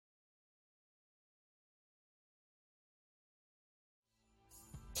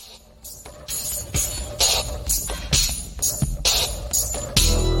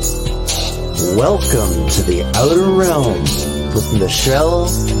Welcome to the Outer Realm with Michelle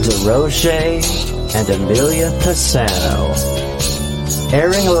DeRoche and Amelia Pisano.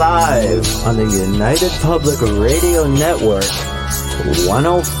 Airing live on the United Public Radio Network,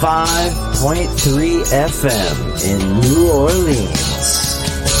 105.3 FM in New Orleans.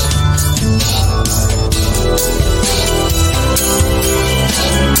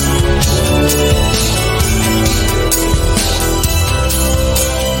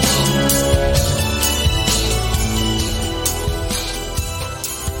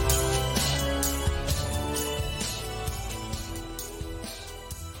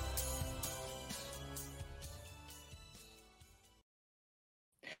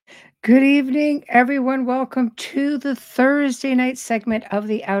 Good evening, everyone. Welcome to the Thursday night segment of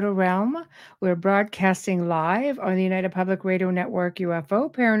The Outer Realm. We're broadcasting live on the United Public Radio Network,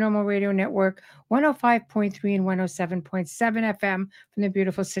 UFO Paranormal Radio Network, 105.3 and 107.7 FM from the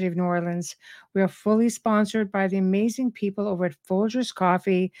beautiful city of New Orleans. We are fully sponsored by the amazing people over at Folgers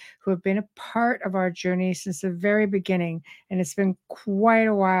Coffee who have been a part of our journey since the very beginning. And it's been quite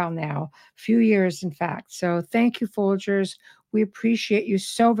a while now, a few years, in fact. So thank you, Folgers. We appreciate you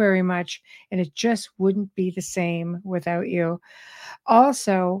so very much, and it just wouldn't be the same without you.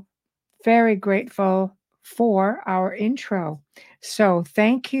 Also, very grateful for our intro. So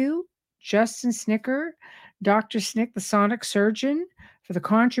thank you, Justin Snicker, Dr. Snick, the sonic surgeon, for the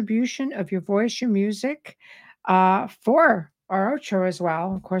contribution of your voice, your music, for our outro as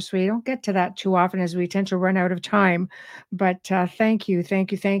well. Of course, we don't get to that too often as we tend to run out of time, but thank you.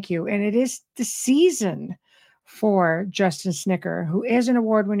 And it is the season for Justin Snicker, who is an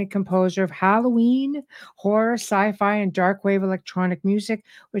award-winning composer of Halloween, horror, sci-fi, and dark wave electronic music,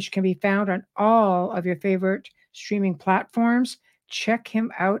 which can be found on all of your favorite streaming platforms. Check him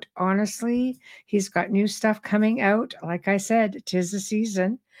out, honestly. He's got new stuff coming out. Like I said, 'tis the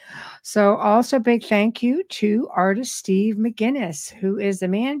season. So also big thank you to artist Steve McGinnis, who is the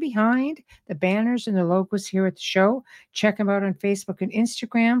man behind the banners and the logos here at the show. Check him out on Facebook and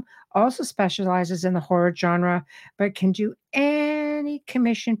Instagram. Also specializes in the horror genre, but can do any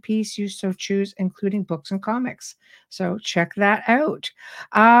commission piece you so choose, including books and comics. So check that out.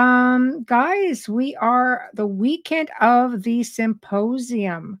 Guys, we are the weekend of the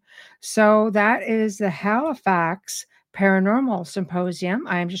symposium. So that is the Halifax Paranormal Symposium.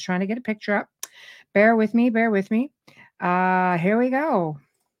 I'm just trying to get a picture up. Bear with me. Here we go.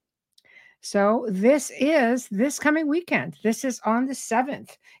 So this is this coming weekend. This is on the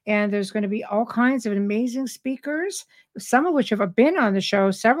 7th, and there's going to be all kinds of amazing speakers, some of which have been on the show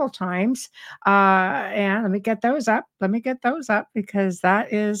several times. And let me get those up because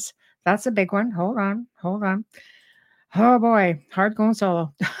that's a big one. Hold on. Oh boy, hard going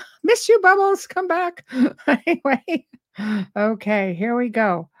solo. Miss you, Bubbles. Come back. Anyway. Okay, here we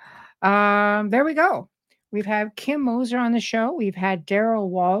go. There we go. We've had Kim Moser on the show. We've had Daryl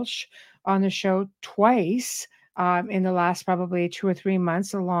Walsh on the show twice in the last probably 2 or 3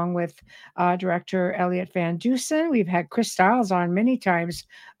 months, along with director Elliot Van Dusen. We've had Chris Stiles on many times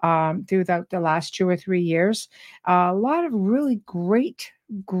throughout the last 2 or 3 years. A lot of really great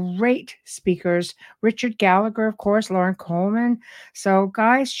speakers. Richard Gallagher, of course, Lauren Coleman. So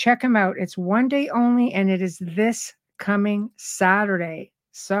guys, check them out. It's one day only, and it is this coming Saturday.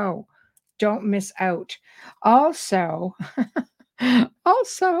 So don't miss out. Also, oh,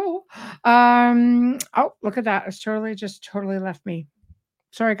 look at that. It's totally left me.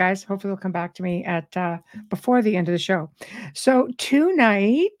 Sorry, guys. Hopefully they'll come back to me at before the end of the show. So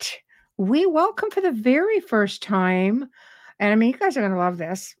tonight, we welcome for the very first time, and I mean, you guys are going to love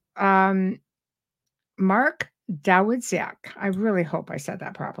this, Mark Dawidziak. I really hope I said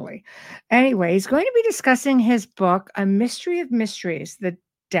that properly. Anyway, he's going to be discussing his book, A Mystery of Mysteries, The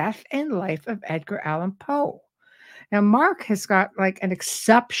Death and Life of Edgar Allan Poe. Now, Mark has got like an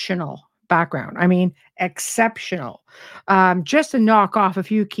exceptional background. I mean, exceptional. Just to knock off a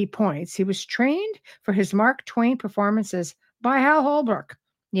few key points, he was trained for his Mark Twain performances by Hal Holbrook.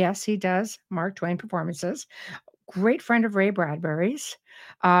 Yes, he does Mark Twain performances. Great friend of Ray Bradbury's.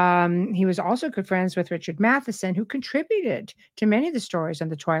 He was also good friends with Richard Matheson, who contributed to many of the stories on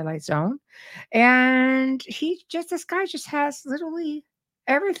the Twilight Zone. And this guy just has literally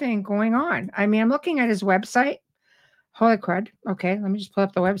everything going on. I mean, I'm looking at his website. Holy crud. Okay, let me just pull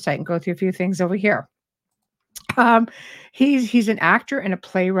up the website and go through a few things over here. He's an actor and a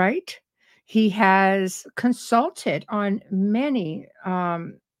playwright. He has consulted on many,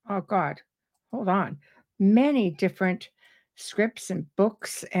 many different scripts and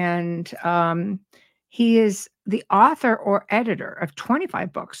books, and He is the author or editor of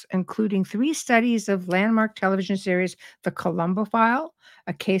 25 books, including 3 studies of landmark television series The Columbo Phile,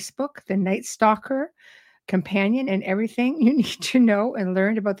 a casebook, The Night Stalker, companion, and everything you need to know and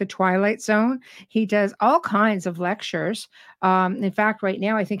learn about the Twilight Zone. He does all kinds of lectures. In fact, right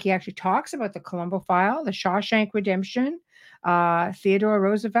now, I think he actually talks about the Columbo Phile, the Shawshank Redemption, Theodore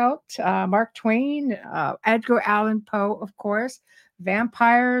Roosevelt, Mark Twain, Edgar Allan Poe, of course,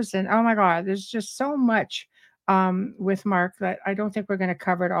 vampires, and oh my God, there's just so much with Mark that I don't think we're going to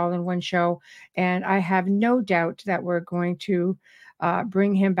cover it all in one show. And I have no doubt that we're going to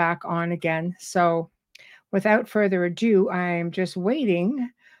bring him back on again. So, without further ado, I'm just waiting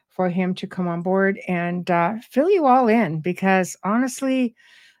for him to come on board and fill you all in because honestly,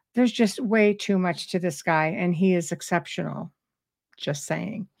 there's just way too much to this guy and he is exceptional. Just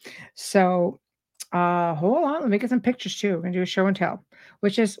saying. So, hold on. Let me get some pictures too. We're going to do a show and tell,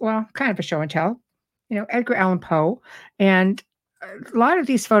 which is, well, kind of a show and tell. Edgar Allan Poe. And a lot of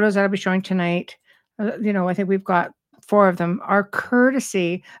these photos that I'll be showing tonight, I think we've got 4 of them are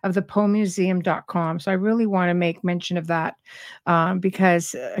courtesy of the poemuseum.com. So I really want to make mention of that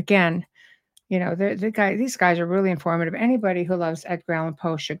because, again, these guys are really informative. Anybody who loves Edgar Allan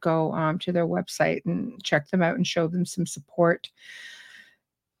Poe should go to their website and check them out and show them some support.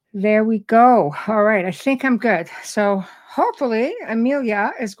 There we go. All right. I think I'm good. So hopefully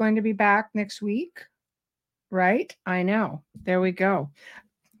Amelia is going to be back next week. Right? I know. There we go.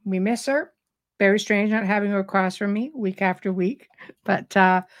 We miss her. Very strange not having her across from me week after week, but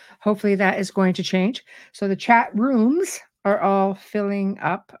hopefully that is going to change. So the chat rooms are all filling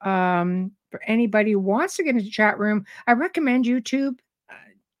up. For anybody who wants to get into the chat room, I recommend YouTube,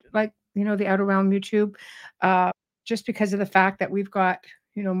 the Outer Realm YouTube, just because of the fact that we've got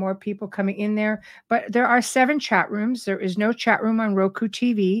more people coming in there. But there are 7 chat rooms. There is no chat room on Roku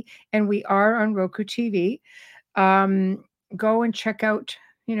TV, and we are on Roku TV. Go and check out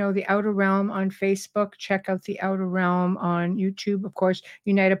the Outer Realm on Facebook. Check out the Outer Realm on YouTube, of course.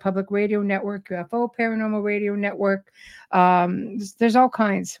 United Public Radio Network, UFO Paranormal Radio Network. There's all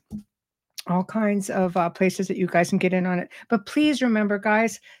kinds of places that you guys can get in on it. But please remember,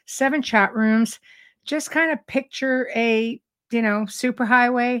 guys, 7 chat rooms. Just kind of picture a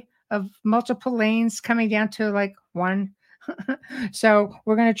superhighway of multiple lanes coming down to like one. So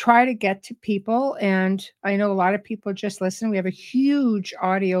we're going to try to get to people, and I know a lot of people just listen. We have a huge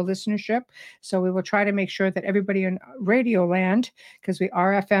audio listenership, so we will try to make sure that everybody in Radio Land, because we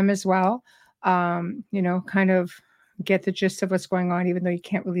are FM as well, kind of get the gist of what's going on, even though you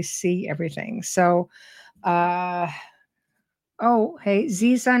can't really see everything. So, oh, hey,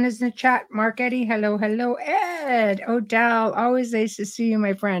 Z-Sun is in the chat. Mark Eddy, hello, Ed, Odell, always nice to see you,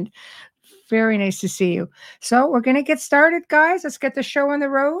 my friend. Very nice to see you. So we're going to get started, guys. Let's get the show on the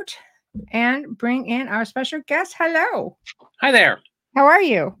road and bring in our special guest. Hello. Hi there. How are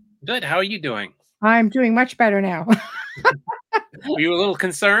you? Good. How are you doing? I'm doing much better now. Were you a little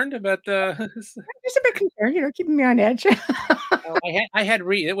concerned about I'm just a bit concerned, keeping me on edge. I had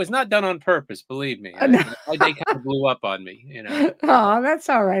it was not done on purpose, believe me. They kind of blew up on me, Oh, that's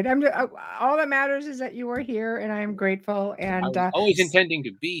all right. All that matters is that you were here, and I am grateful. And I was always intending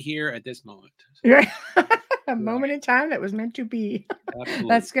to be here at this moment. A moment in time that was meant to be. Absolutely.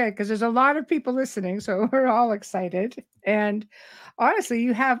 That's good, because there's a lot of people listening, so we're all excited. And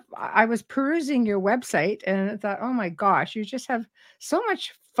honestly, I was perusing your website and I thought, oh my gosh, you just have so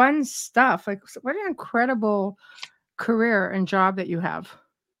much fun stuff. Like, what an incredible career and job that you have.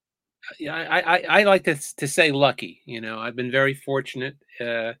 Yeah, I like to say lucky. I've been very fortunate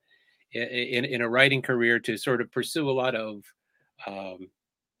in a writing career to sort of pursue a lot of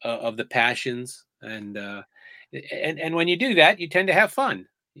the passions, and when you do that, you tend to have fun.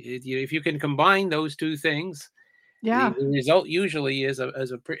 If you can combine those two things, yeah, the result usually is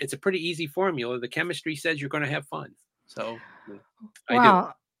it's a pretty easy formula. The chemistry says you're going to have fun. So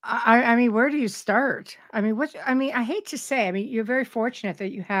wow. I mean, where do you start? I mean, I hate to say, you're very fortunate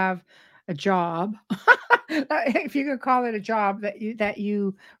that you have a job, if you could call it a job, that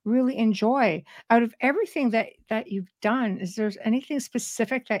you really enjoy. Out of everything that you've done, is there anything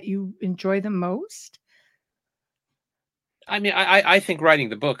specific that you enjoy the most? I mean, I think writing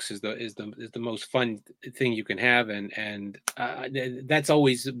the books is the most fun thing you can have, and that's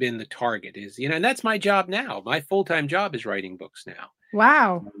always been the target. And that's my job now. My full-time job is writing books now.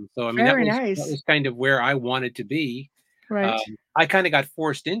 Wow. So I mean, Very that nice. was kind of where I wanted to be. Right. I kind of got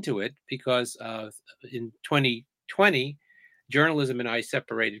forced into it because in 2020, journalism and I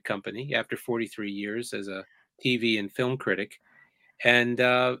separated company after 43 years as a TV and film critic. And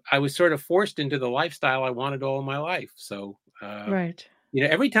I was sort of forced into the lifestyle I wanted all my life. So, right.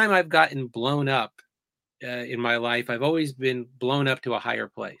 Every time I've gotten blown up in my life, I've always been blown up to a higher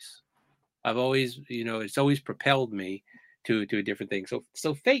place. I've always, it's always propelled me to a different thing.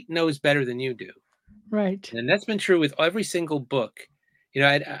 So fate knows better than you do, Right. and that's been true with every single book.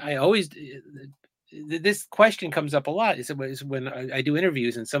 I always this question comes up a lot. Is when I do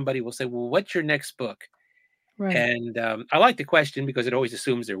interviews and somebody will say, "Well, what's your next book?" Right. And I like the question because it always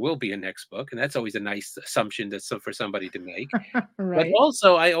assumes there will be a next book, and that's always a nice assumption for somebody to make. But Right.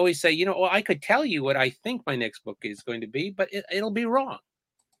 also, I always say, well, I could tell you what I think my next book is going to be, but it'll be wrong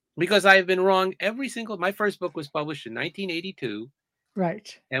because I've been wrong every single. My first book was published in 1982,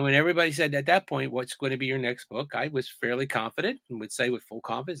 Right. and when everybody said at that point, "What's going to be your next book?" I was fairly confident and would say with full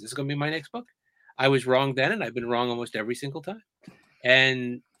confidence, "This is going to be my next book." I was wrong then, and I've been wrong almost every single time.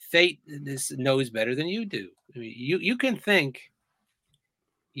 And fate knows better than you do. I mean, you can think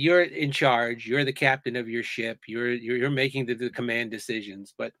you're in charge, you're the captain of your ship, you're making the command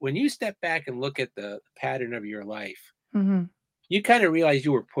decisions, but when you step back and look at the pattern of your life, Mm-hmm. you kind of realize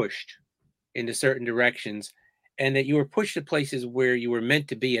you were pushed into certain directions, and that you were pushed to places where you were meant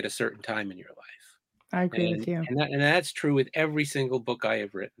to be at a certain time in your life. I agree with you. And that's true with every single book I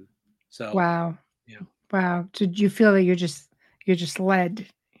have written. So Wow. yeah. Wow. Did you feel that you're just led?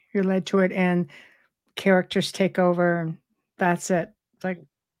 You're led to it, and characters take over, and that's it. It's like,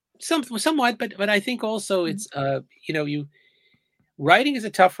 Somewhat, but I think also it's you writing is a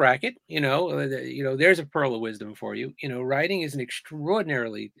tough racket. There's a pearl of wisdom for you. Writing is an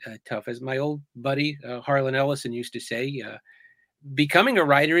extraordinarily tough, as my old buddy Harlan Ellison used to say. Becoming a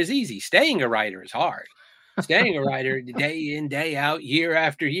writer is easy. Staying a writer is hard. Staying a writer day in, day out, year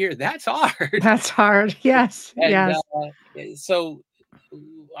after year, that's hard. that's hard. Yes. And Yes. so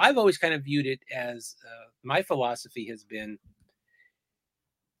I've always kind of viewed it as my philosophy has been,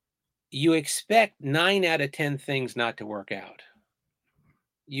 you expect 9 out of 10 things not to work out.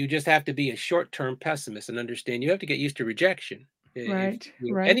 You just have to be a short-term pessimist and understand you have to get used to rejection. Right.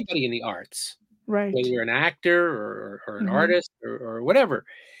 If Right. anybody in the arts, whether Right. you're an actor or an Mhm. artist or whatever,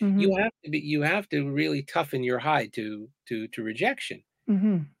 Mhm. you have to really toughen your hide to rejection.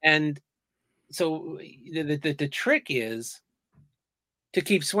 Mhm. And so the trick is to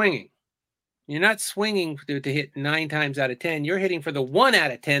keep swinging. You're not swinging to hit 9 times out of 10. You're hitting for the 1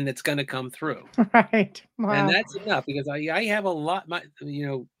 out of 10 that's going to come through. Right. And Wow. that's enough because I have a lot,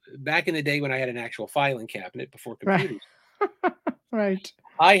 back in the day when I had an actual filing cabinet before Right. computers, Right.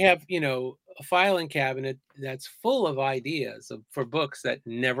 I have, a filing cabinet that's full of ideas for books that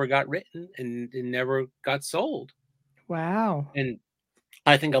never got written and never got sold. Wow. And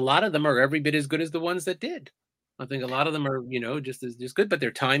I think a lot of them are every bit as good as the ones that did. I think a lot of them are, just as good, but their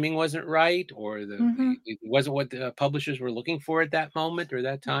timing wasn't right, or Mhm. it wasn't what the publishers were looking for at that moment or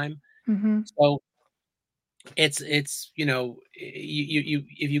that time. Mhm. So it's you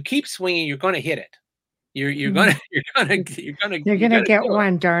if you keep swinging, you're going to hit it. You're Mhm. gonna You're you're gonna gonna get do it.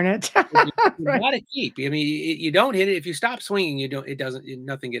 one, darn it. But you Right. gotta keep. I mean, you don't hit it. If you stop swinging, you don't. It doesn't.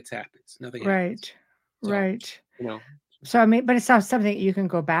 Nothing happens. Nothing happens. Right. So Right. you know. So, I mean, but it's not something you can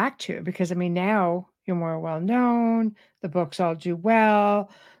go back to because, I mean, now you're more well known, the books all do well.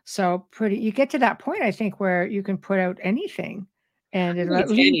 So you get to that point, I think, where you can put out anything and I it'll think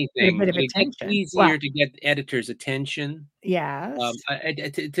at it's least get a anything, bit of but it gets attention. Well, easier to get the editor's attention. yes.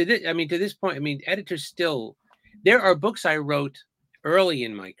 To this point, I mean, editors still. There are books I wrote early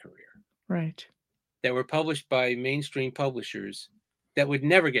in my career Right. that were published by mainstream publishers that would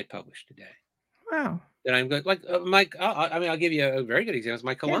never get published today. Wow. That I'm good, like Mike. I mean, I'll give you a very good example. It's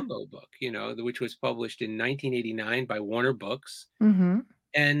my Yeah. Columbo book, which was published in 1989 by Warner Books, Mm-hmm.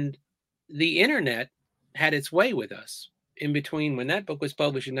 and the internet had its way with us in between when that book was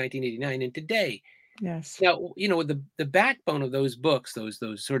published in 1989 and today. Yes. Now, the backbone of those books, those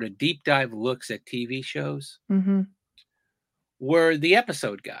sort of deep dive looks at TV shows, Mm-hmm. were the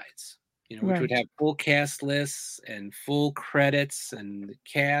episode guides, which would Right. have full cast lists and full credits and the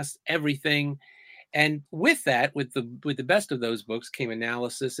cast, everything. And with that, with the best of those books came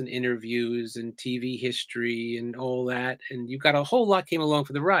analysis and interviews and TV history and all that. And you got a whole lot came along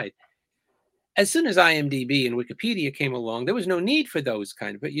for the ride. As soon as IMDb and Wikipedia came along, there was no need for those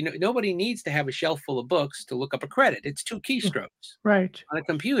but nobody needs to have a shelf full of books to look up a credit. It's 2 keystrokes Right. on a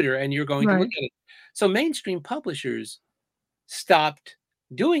computer and you're going to look Right. at it. So mainstream publishers stopped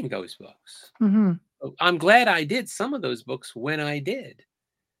doing those books. Mm-hmm. I'm glad I did some of those books when I did,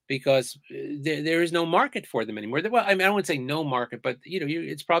 because there is no market for them anymore. Well, I mean, I wouldn't say no market, but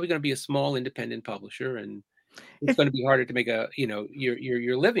it's probably going to be a small independent publisher, and it's It's going to be harder to make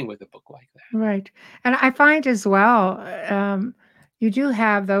your living with a book like that. right. And I find as well, you do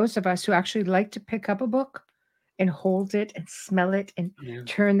have those of us who actually like to pick up a book and hold it and smell it and Yeah.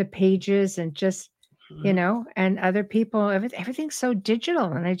 turn the pages and just you know, and other people, everything's so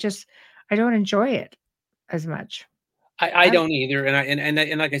digital, and I don't enjoy it as much. I don't either,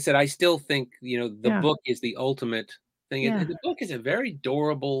 and like I said, I still think, you know, the Yeah. book is the ultimate thing. Yeah. The book is a very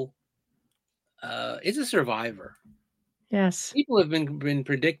durable. It's a survivor. Yes. People have been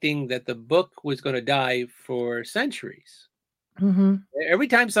predicting that the book was going to die for centuries. Mm-hmm. Every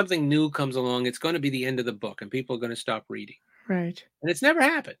time something new comes along, it's going to be the end of the book, and people are going to stop reading. Right. And it's never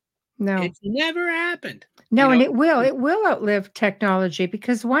happened. No. It's never happened. You No, and know, it will outlive technology,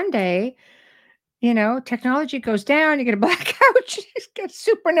 because one day, you know, technology goes down, you get a blackout, you get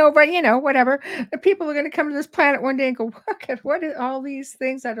supernova, you know, whatever. The people are going to come to this planet one day and go, look at what are all these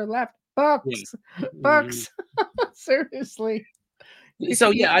things that are left? yeah. Books, Mhm. books. Seriously. You So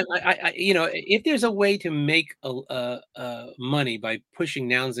could yeah, be, you know, if there's a way to make money by pushing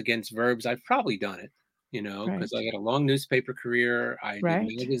nouns against verbs, I've probably done it. You know, because I right, got a long newspaper career. I did right.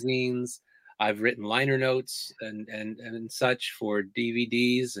 magazines. I've written liner notes and such for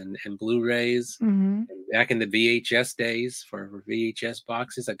DVDs and Blu-rays. Mm-hmm. And back in the VHS days for VHS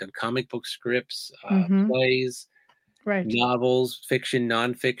boxes, I've done comic book scripts, Mm-hmm. plays, Right. novels, fiction,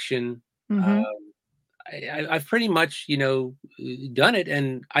 nonfiction. Mm-hmm. Uh, I've pretty much, you know, done it,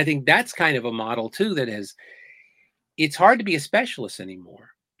 and I think that's kind of a model too. That has, it's hard to be a specialist anymore.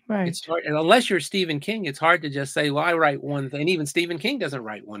 It's Right. hard, and unless you're Stephen King, it's hard to just say, "Well, I write one thing." And even Stephen King doesn't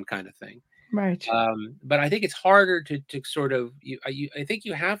write one kind of thing. Right. But I think it's harder to sort of I think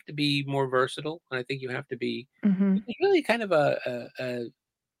you have to be more versatile, and I think you have to be Mm-hmm. it's really kind of a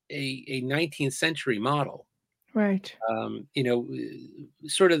 19th century model. Right. You know,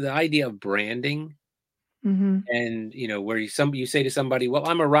 sort of the idea of branding. Mm-hmm. And, you know, where you say to somebody, "Well,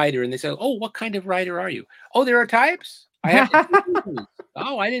 I'm a writer," and they say, "Oh, what kind of writer are you?" "Oh, there are types. I have to choose these."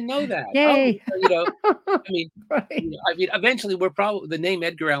 "Oh, I didn't know that." "Oh," Yay. so, you know, I mean, Right. eventually, we're probably the name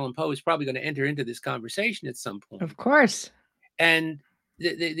Edgar Allan Poe is probably going to enter into this conversation at some Of point. course. And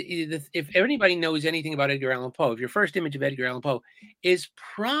if anybody knows anything about Edgar Allan Poe, if your first image of Edgar Allan Poe is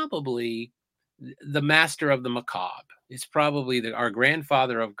probably the master of the macabre. It's probably our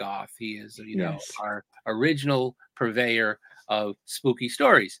grandfather of goth. He is, you know, Yes. our original purveyor of spooky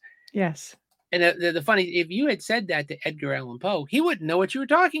stories. Yes. And the funny, if you had said that to Edgar Allan Poe, he wouldn't know what you were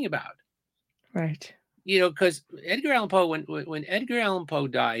talking about. Right. You know, because Edgar Allan Poe, when Edgar Allan Poe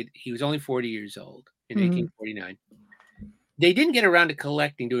died, he was only 40 years old in Mm-hmm. 1849. They didn't get around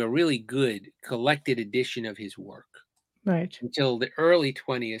to doing a really good collected edition of his work Right. until the early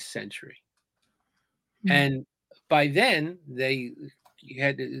 20th century. Mm-hmm. And by then, they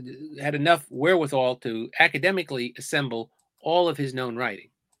had enough wherewithal to academically assemble all of his known writing.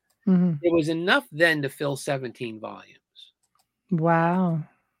 Mm-hmm. It was enough then to fill 17 volumes. Wow.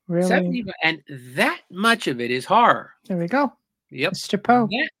 Really? 70, and that much of it is horror. There we go. Yep, Mr. Poe.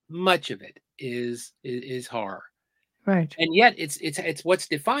 that much of it is horror. Right. And yet it's what's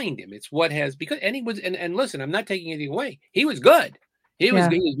defined him. It's what has, because, and he was, and listen, I'm not taking anything away. He was good. Yeah.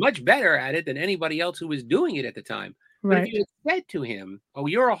 He was much better at it than anybody else who was doing it at the time. But if Right. you had said to him, "Oh,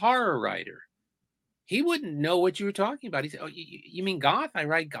 you're a horror writer," he wouldn't know what you were talking about. He said, "Oh, you mean goth? I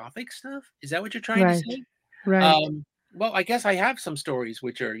write gothic stuff? Is that what you're trying to Right. say?" Right. Well, I guess I have some stories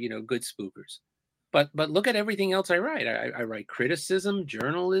which are, you know, good spookers. But look at everything else I write. I write criticism,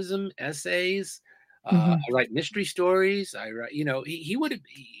 journalism, essays. Mm-hmm. I write mystery stories. I write, you know, he would have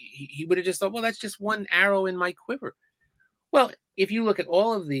he would have just thought, well, that's just one arrow in my quiver. Well, if you look at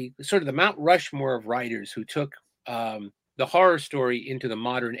all of the sort of the Mount Rushmore of writers who took the horror story into the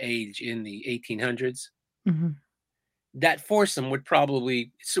modern age in the 1800s, Mm-hmm. that foursome would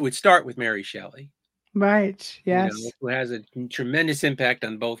start with Mary Shelley, Right. you know, Yes. who has a tremendous impact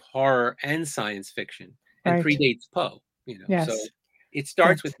on both horror and science fiction and Right. predates Poe, you know. So Yes. it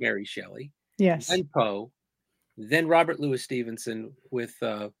starts with Yes. Mary Shelley, Yes. then Poe, then Robert Louis Stevenson with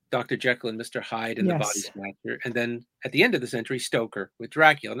Dr. Jekyll and Mr. Hyde and the Body Yes. Snatcher, and then at the end of the century, Stoker with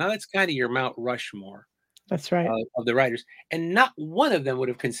Dracula. Now that's kind of your Mount Rushmore That's right. of the writers, and not one of them would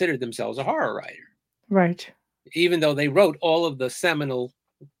have considered themselves a horror writer, Right. even though they wrote all of the seminal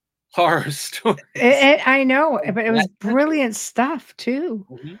horror stories I know, of but it was that century. brilliant stuff too.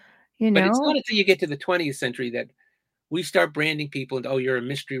 Mhm. You But it's not know? until you get to the 20th century that we start branding people and, oh, you're a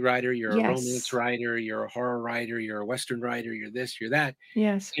mystery writer, you're a romance Yes. writer, you're a horror writer, you're a Western writer, you're this, you're that.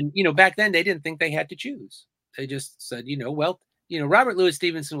 Yes. And, you know, back then they didn't think they had to choose. They just said, you know, well, you know, Robert Louis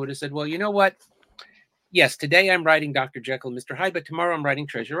Stevenson would have said, well, you know what? Yes, today I'm writing Dr. Jekyll and Mr. Hyde, but tomorrow I'm writing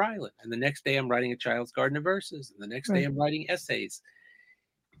Treasure Island. And the next day I'm writing A Child's Garden of Verses. And the next day Right. I'm writing essays.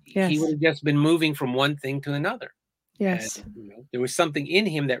 He would Yes. have just been moving from one thing to another. And, Yes. you know, there was something in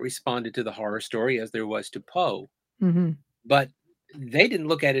him that responded to the horror story as there was to Poe. Mm-hmm. But they didn't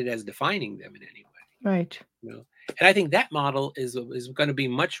look at it as defining them in any way. Right. You know, and I think that model is going to be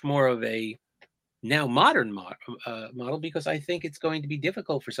much more of a now modern model, because I think it's going to be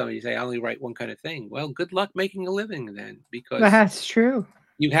difficult for somebody to say, I only write one kind of thing. Well, good luck making a living then, because That's true.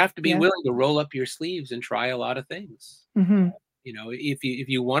 you have to be Yeah. willing to roll up your sleeves and try a lot of things. Mm-hmm. You know, if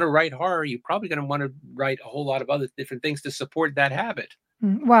you want to write horror, you're probably going to want to write a whole lot of other different things to support that habit.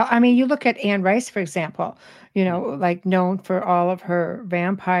 Well, I mean, you look at Anne Rice, for example, like known for all of her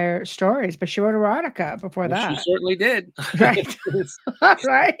vampire stories, but she wrote erotica before Well, she that. certainly did. Right.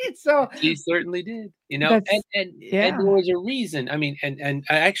 Right. So She certainly did. You know, that's, and yeah. there was a reason. I mean, and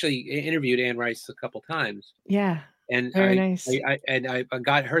I actually interviewed Anne Rice a couple times, Yeah. and Very nice. I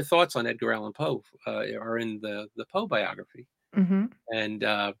got her thoughts on Edgar Allan Poe are in the Poe biography, Mm-hmm. and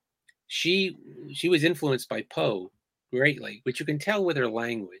she was influenced by Poe greatly, which you can tell with her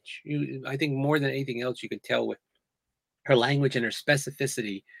language. I think more than anything else, you can tell with her language and her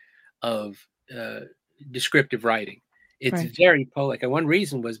specificity of descriptive writing. It's Right. very Poe-like. And one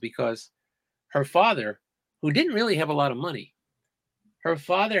reason was because her father, who didn't really have a lot of money, her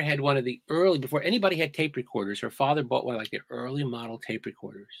father had one of the early, before anybody had tape recorders, her father bought one of like the early model tape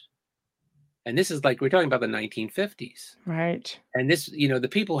recorders. And this is like, we're talking about the 1950s. Right. And this, the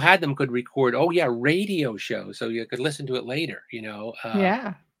people who had them could record, radio shows, so you could listen to it later,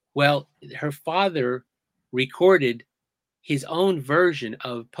 Yeah. Well, her father recorded his own version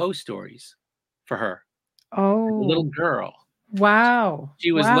of Poe stories for her, a little Oh, girl. wow.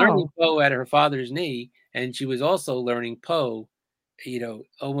 She was learning Wow. Poe at her father's knee, and she was also learning Poe,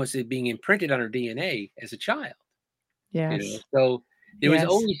 almost it being imprinted on her DNA as a child. Yes. So there was Yes.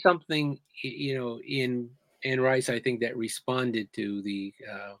 always something, in Anne Rice, I think, that responded to the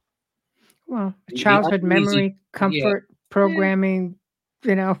Well, the childhood uneasy, memory, yeah, comfort, yeah. programming,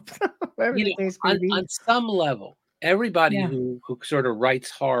 whatever the case may On be. some level, everybody Yeah. who sort of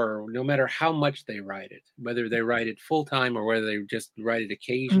writes horror, no matter how much they write it, whether they write it full time or whether they just write it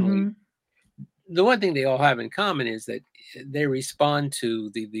occasionally, Mm-hmm. the one thing they all have in common is that they respond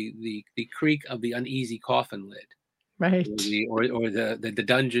to the creak of the uneasy coffin lid, Right. or the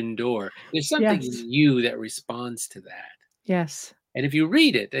dungeon door. There's something Yes. in you that responds to that. Yes. And if you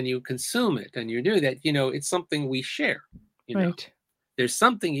read it and you consume it and you do that, it's something we share. Right. There's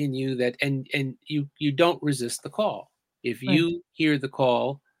something in you that, and you don't resist the call. If Right. you hear the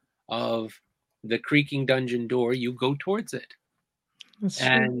call of the creaking dungeon door, you go towards it. That's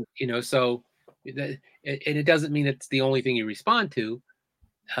true. And so and it doesn't mean it's the only thing you respond to,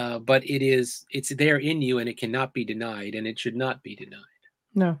 but it's there in you, and it cannot be denied, and it should not be denied.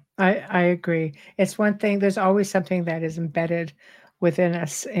 No, I agree. It's one thing. There's always something that is embedded within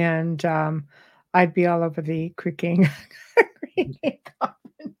us, and I'd be all over the creaking, creaking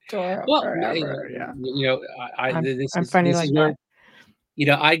coffin door Well, forever. Yeah, this I'm is funny like where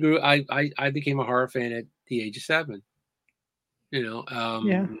that. I became a horror fan at the age of 7. Yeah,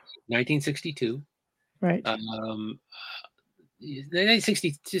 1962. right.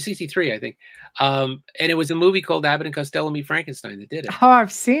 1963, I think. And it was a movie called Abbott and Costello Meet Frankenstein that did it. Oh,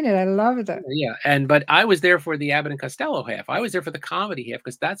 I've seen it. I loved it. Yeah, but I was there for the Abbott and Costello half. I was there for the comedy half,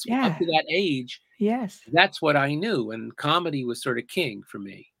 because that's up to that age. Yes. That's what I knew, and comedy was sort of king for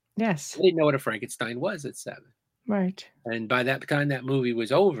me. Yes. I didn't know what a Frankenstein was at 7. Right. And by that time that movie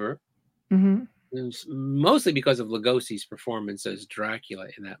was over, Mm-hmm. it was mostly because of Lugosi's performance as Dracula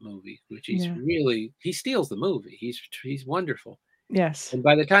in that movie, which he steals the movie. He's wonderful. Yes. And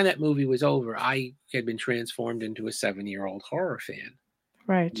by the time that movie was over, I had been transformed into a 7-year-old horror fan.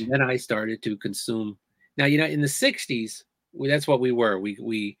 Right. And then I started to consume. Now, in the 60s, that's what we were.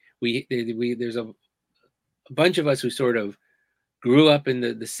 There's a bunch of us who sort of grew up in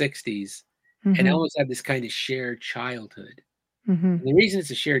the 60s and almost had this kind of shared childhood. Mm-hmm. And the reason it's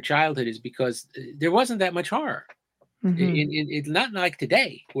a shared childhood is because there wasn't that much horror. It's not like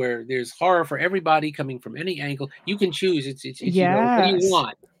today, where there's horror for everybody coming from any angle. You can choose. It's what do you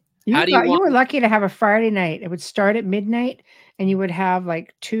want? How do you want? You were lucky to have a Friday night. It would start at midnight, and you would have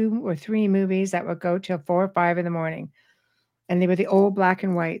like 2 or 3 movies that would go till 4 or 5 in the morning, and they were the old black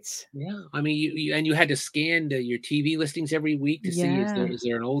and whites. Yeah, I mean, you had to scan your TV listings every week to see, is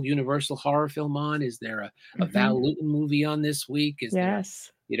there an old Universal horror film on? Is there a Val Lewton movie on this week? Is there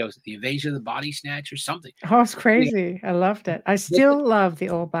the Invasion of the Body Snatch or something? Oh, it's crazy. I loved it. I still love the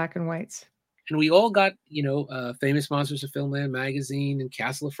old black and whites. And we all got, Famous Monsters of Filmland magazine and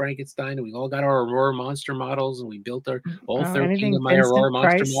Castle of Frankenstein, and we all got our Aurora Monster models, and we built all 13 of my Aurora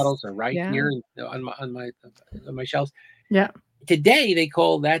Monster models are right here on my shelves. Yeah. Today they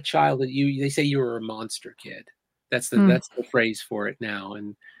call that child they say you were a monster kid. That's the phrase for it now.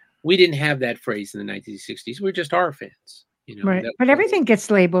 And we didn't have that phrase in the 1960s. We're just horror fans. Right. But everything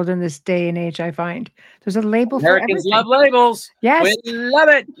gets labeled in this day and age, I find. There's a label for Americans everything. love labels. Yes. We love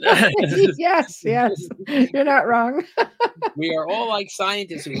it. Yes. You're not wrong. We are all like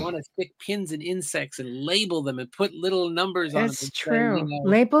scientists who want to stick pins in insects and label them and put little numbers on them. It's And true. say,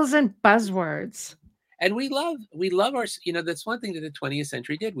 Labels and buzzwords. And we love our, that's one thing that the 20th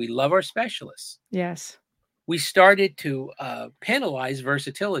century did. We love our specialists. Yes. We started to penalize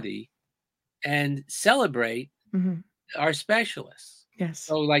versatility and celebrate our specialists. Yes.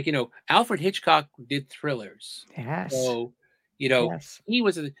 So like, Alfred Hitchcock did thrillers. Yes. So, he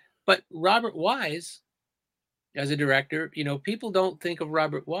was, but Robert Wise as a director, people don't think of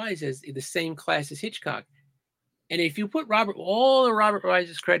Robert Wise as the same class as Hitchcock. And if you put all of Robert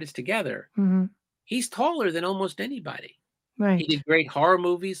Wise's credits together, he's taller than almost anybody. Right. He did great horror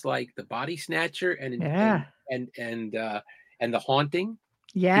movies like The Body Snatcher and The Haunting.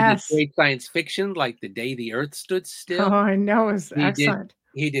 Yes. He did great science fiction like The Day the Earth Stood Still. Oh, I know. It's excellent.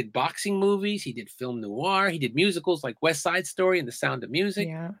 He did boxing movies. He did film noir. He did musicals like West Side Story and The Sound of Music.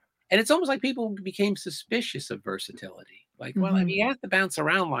 Yeah. And it's almost like people became suspicious of versatility. Like, well, if he has to bounce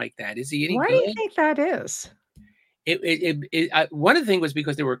around like that, is he any good? Why do you think that is? One of the things was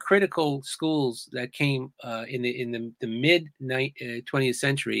because there were critical schools that came in the mid 20th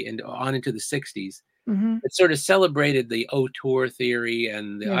century and on into the 60s. It sort of celebrated the auteur theory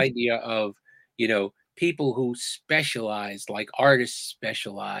and the idea of, people who specialized, like artists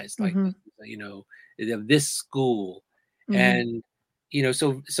specialized, like, of this school. And,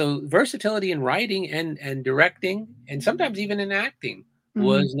 so versatility in writing and directing, and sometimes even in acting,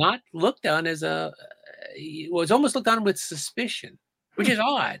 was not looked on as was almost looked on with suspicion, which is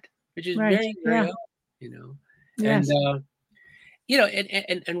odd, which is very, very odd, Yes.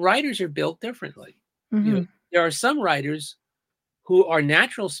 And writers are built differently. There are some writers who are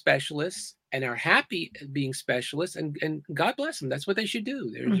natural specialists and are happy being specialists, and God bless them. That's what they should do.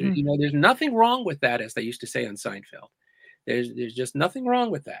 There's nothing wrong with that, as they used to say on Seinfeld. There's just nothing wrong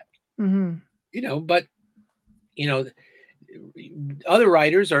with that. But other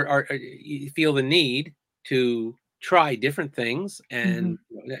writers are feel the need to try different things. And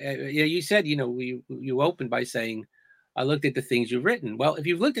you said, you opened by saying, I looked at the things you've written. Well, if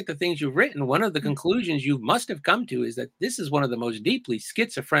you've looked at the things you've written, one of the conclusions you must have come to is that this is one of the most deeply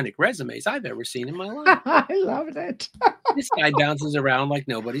schizophrenic resumes I've ever seen in my life. I loved it. This guy bounces around like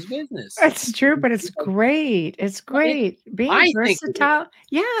nobody's business. It's true, but it's great. It's great. Being versatile.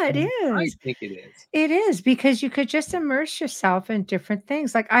 Yeah, it is. I think it is. It is, because you could just immerse yourself in different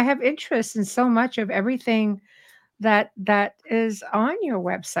things. Like, I have interest in so much of everything that is on your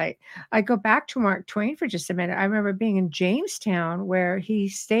website. I go back to Mark Twain for just a minute. I remember being in Jamestown, where he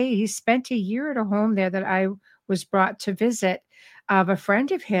stayed. He spent a year at a home there that I was brought to visit, of a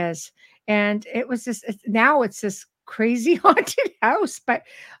friend of his. And it was now it's this crazy haunted house, but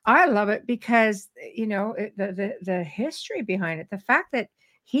I love it because, the history behind it, the fact that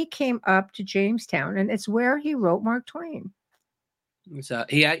he came up to Jamestown, and it's where he wrote Mark Twain. So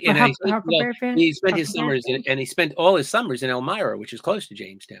he spent his summers and he spent all his summers in Elmira, which is close to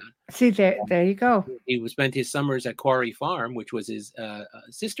Jamestown. See, there you go. He spent his summers at Quarry Farm, which was his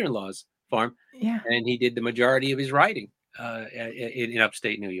sister-in-law's farm. Yeah, and he did the majority of his writing in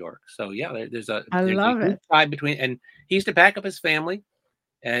upstate New York. So yeah, there's a tie between, and he used to pack up his family,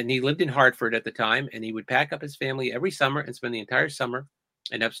 and he lived in Hartford at the time, and he would pack up his family every summer and spend the entire summer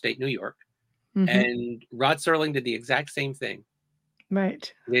in upstate New York. And Rod Serling did the exact same thing.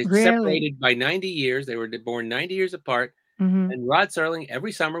 Right. They separated by 90 years. They were born 90 years apart. And Rod Serling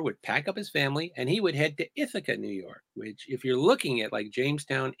every summer would pack up his family, and he would head to Ithaca, New York, which, if you're looking at like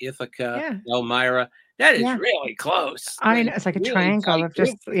Jamestown, Ithaca, Elmira, that is really close. I know, it's like a triangle of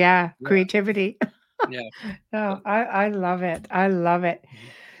just creativity. Yeah. No, I love it. I love it.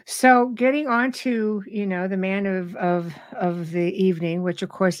 So getting on to, the man of the evening, which of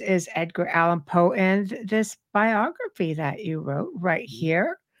course is Edgar Allan Poe, and this biography that you wrote right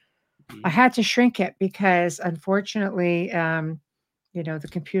here. I had to shrink it because, unfortunately, the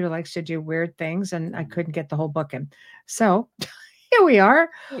computer likes to do weird things, and I couldn't get the whole book in. So here we are.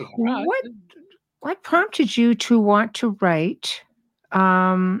 What prompted you to want to write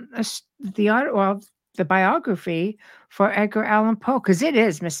the biography for Edgar Allan Poe? Because it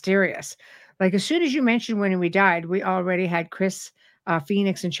is mysterious. Like, as soon as you mentioned when we died, we already had Chris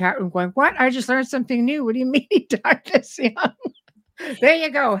Phoenix in chat room going, "What? I just learned something new. What do you mean he died this young?" There you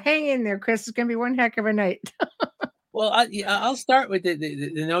go. Hang in there, Chris. It's going to be one heck of a night. Well, I'll start with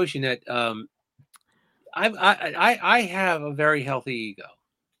the notion that I have a very healthy ego.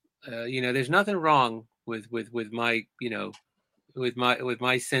 There's nothing wrong with my with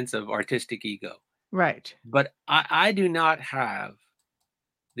my sense of artistic ego. Right. But I do not have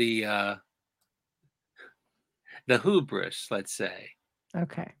the hubris, let's say,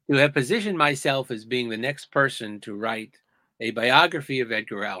 Okay. to have positioned myself as being the next person to write a biography of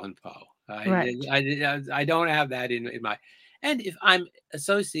Edgar Allan Poe. Right. I don't have that in my. And if I'm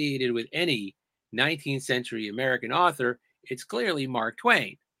associated with any 19th century American author, it's clearly Mark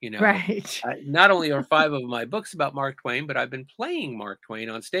Twain. Right. Not only are 5 of my books about Mark Twain, but I've been playing Mark Twain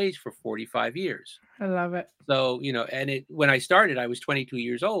on stage for 45 years. I love it. So, and when I started, I was 22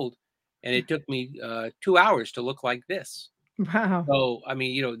 years old, and it took me 2 hours to look like this. Wow. So, I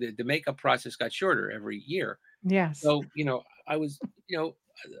mean, the makeup process got shorter every year. Yes. So, I was,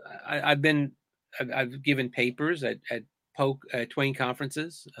 I've given papers at Twain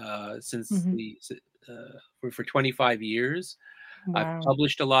conferences since for 25 years. I've Wow.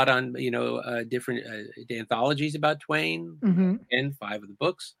 published a lot on, different anthologies about Twain, and 5 of the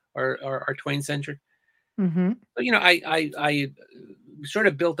books are Twain centric. Mm-hmm. So, I sort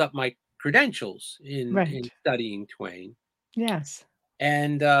of built up my credentials in Right. studying Twain. Yes.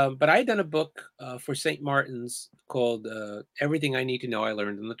 And but I had done a book for St. Martin's called "Everything I Need to Know I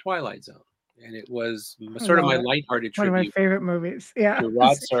Learned in the Twilight Zone," and it was I sort of love my it. lighthearted One of my tribute favorite movies. Yeah. to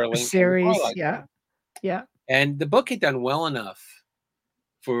Rod Serling and the Series. Twilight Yeah. Zone. Yeah. And the book had done well enough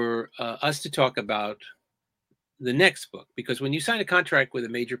for us to talk about the next book, because when you sign a contract with a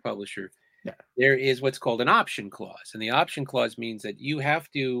major publisher, Yeah. there is what's called an option clause, and the option clause means that you have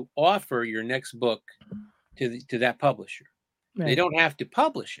to offer your next book to that publisher. They Right. don't have to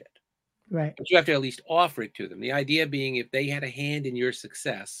publish it, Right. but you have to at least offer it to them. The idea being, if they had a hand in your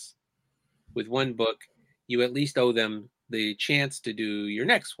success with one book, you at least owe them the chance to do your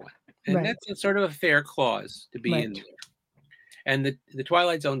next one. And Right. that's a sort of a fair clause to be in Right. there. And the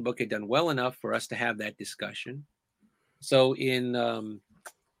Twilight Zone book had done well enough for us to have that discussion. So in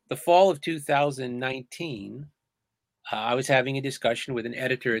the fall of 2019, I was having a discussion with an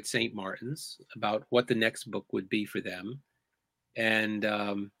editor at St. Martin's about what the next book would be for them. And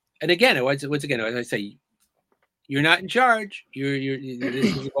again, once again, as I say, you're not in charge. This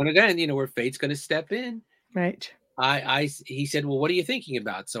is one again, where fate's going to step in. Right. He said, well, what are you thinking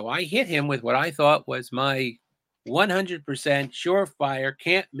about? So I hit him with what I thought was my 100% surefire,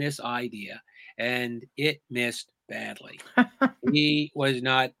 can't miss idea. And it missed badly. He was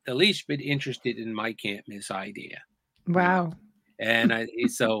not the least bit interested in my can't miss idea. Wow. And I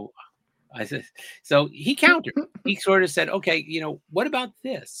said, so he countered. He sort of said, okay, what about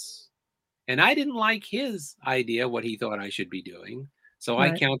this? And I didn't like his idea, what he thought I should be doing. So I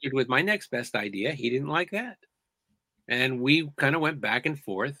Right. countered with my next best idea. He didn't like that. And we kind of went back and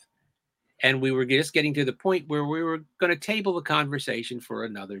forth. And we were just getting to the point where we were going to table the conversation for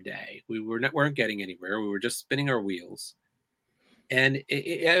another day. We weren't getting anywhere. We were just spinning our wheels. And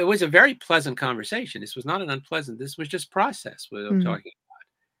it was a very pleasant conversation. This was not an unpleasant. This was just process we were talking about.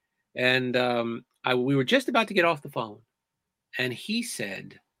 And we were just about to get off the phone. And he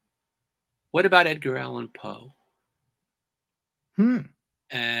said, what about Edgar Allan Poe?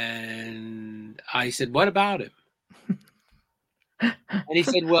 And I said, what about him? And he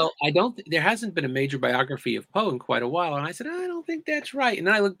said, well, there hasn't been a major biography of Poe in quite a while. And I said, I don't think that's right. And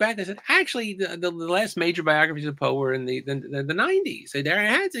then I looked back and I said, actually, the last major biographies of Poe were in the 90s.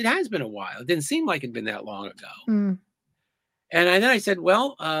 It has been a while. It didn't seem like it'd been that long ago. And then I said,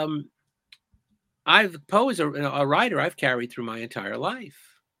 well, Poe is a writer I've carried through my entire life.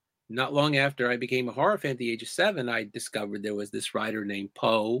 Not long after I became a horror fan at the age of 7, I discovered there was this writer named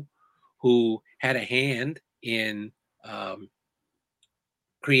Poe who had a hand in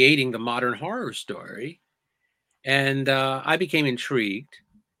creating the modern horror story. And I became intrigued.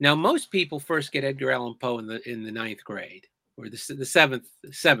 Now, most people first get Edgar Allan Poe in the 9th grade or the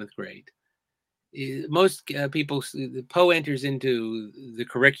 7th grade. Most people, Poe enters into the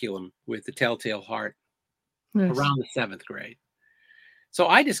curriculum with The Telltale Heart around the 7th grade. So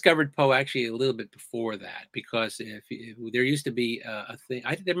I discovered Poe actually a little bit before that, because if there used to be a thing,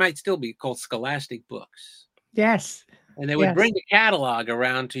 there might still be, called Scholastic Books. Yes. And they would bring the catalog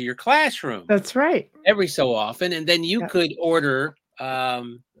around to your classroom. That's right. Every so often, and then you could order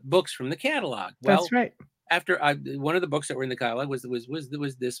books from the catalog. Well, that's right. After one of the books that were in the catalog was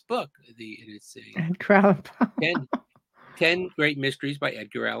this book. It's Edgar Allan Poe. 10 Great Mysteries by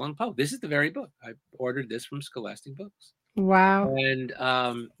Edgar Allan Poe. This is the very book. I ordered this from Scholastic Books. Wow.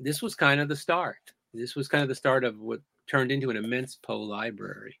 And this was kind of the start. This was kind of the start of what turned into an immense Poe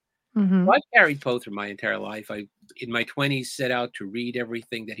library. So I've carried Poe through my entire life. In my 20s, set out to read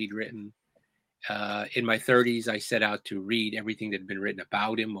everything that he'd written. In my 30s, I set out to read everything that had been written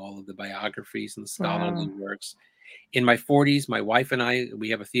about him, all of the biographies and scholarly works. In my 40s, my wife and I, we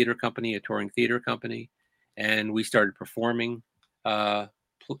have a theater company, a touring theater company, and we started performing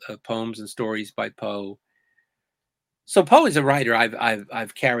poems and stories by Poe. So Poe is a writer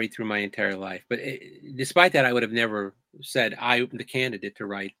I've carried through my entire life, but despite that, I would have never said I'm the candidate to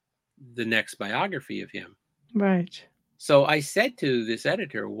write the next biography of him. Right. So I said to this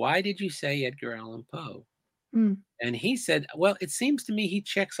editor, "Why did you say Edgar Allan Poe?" And he said, "Well, it seems to me he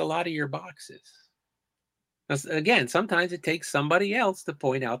checks a lot of your boxes." Again, sometimes it takes somebody else to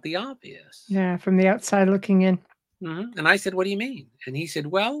point out the obvious. Yeah, from the outside looking in. And I said, "What do you mean?" And he said,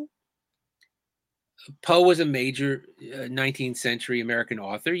 "Well, Poe was a major 19th century American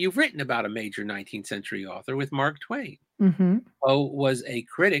author. You've written about a major 19th century author with Mark Twain. Poe was a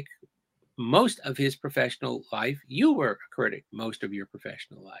critic most of his professional life. You were a critic most of your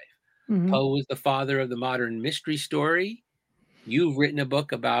professional life. Poe was the father of the modern mystery story. You've written a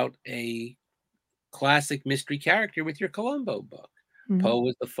book about a classic mystery character with your Columbo book. Poe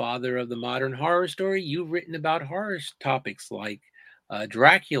was the father of the modern horror story. You've written about horror topics like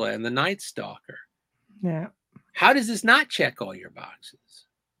Dracula and the Night Stalker. Yeah. How does this not check all your boxes?"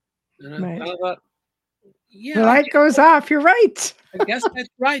 And I thought, yeah, the light goes off. You're right. I guess that's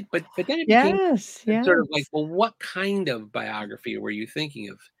right. But then it became sort of like, well, what kind of biography were you thinking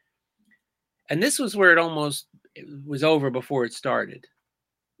of? And this was where it was over before it started,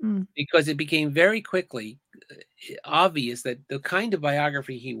 because it became very quickly obvious that the kind of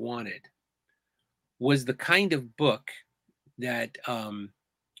biography he wanted was the kind of book that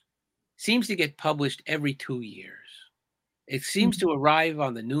seems to get published every 2 years. It seems to arrive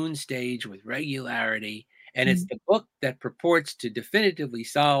on the noon stage with regularity, and it's the book that purports to definitively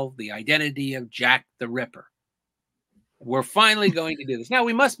solve the identity of Jack the Ripper. We're finally going to do this. Now,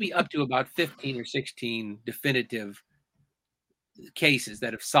 we must be up to about 15 or 16 definitive cases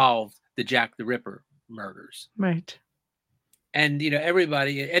that have solved the Jack the Ripper murders. Right. And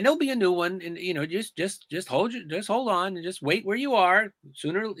everybody, and there'll be a new one, and just hold on and just wait where you are.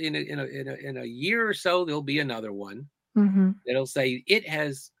 Sooner in a year or so, there'll be another one that'll say it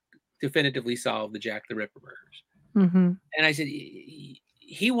has definitively solved the Jack the Ripper murders. And I said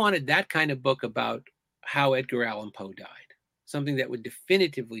he wanted that kind of book about how Edgar Allan Poe died, something that would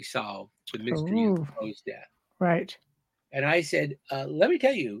definitively solve the mystery of Poe's death. Right. And I said, let me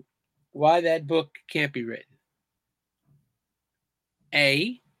tell you why that book can't be written.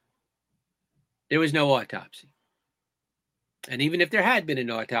 A, there was no autopsy. And even if there had been an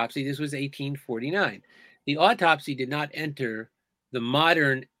autopsy, this was 1849. The autopsy did not enter the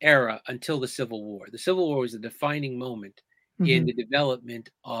modern era until the Civil War. The Civil War was a defining moment in the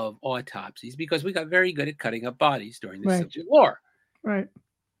development of autopsies, because we got very good at cutting up bodies during the Civil War. Right.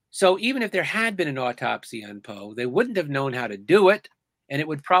 So even if there had been an autopsy on Poe, they wouldn't have known how to do it, and it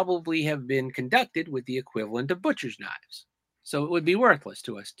would probably have been conducted with the equivalent of butcher's knives. So it would be worthless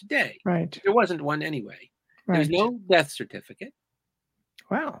to us today. Right. There wasn't one anyway. Right. There's no death certificate.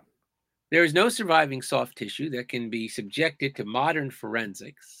 Wow. There is no surviving soft tissue that can be subjected to modern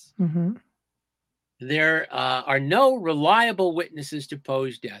forensics. There are no reliable witnesses to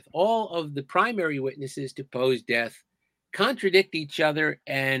Poe's death. All of the primary witnesses to Poe's death contradict each other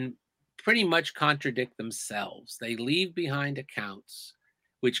and pretty much contradict themselves. They leave behind accounts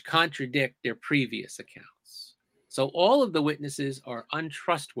which contradict their previous accounts. So all of the witnesses are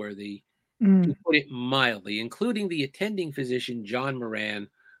untrustworthy, to put it mildly, including the attending physician, John Moran,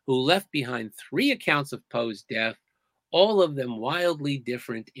 who left behind 3 accounts of Poe's death, all of them wildly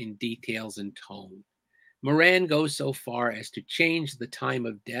different in details and tone. Moran goes so far as to change the time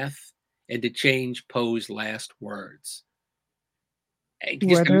of death and to change Poe's last words.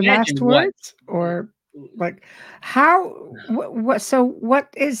 Were there last words? Or like how, what, so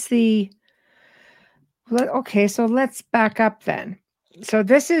what is okay, so let's back up then. So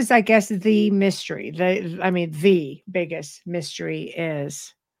this is, I guess, the mystery. The biggest mystery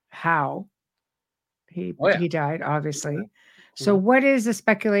is how he died, obviously. So what is the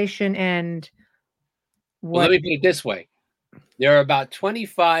speculation and what? Well, let me put it this way. There are about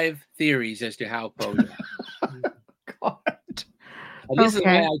 25 theories as to how Poe died. God. And this is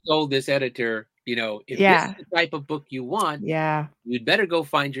why I told this editor, if this is the type of book you want, you'd better go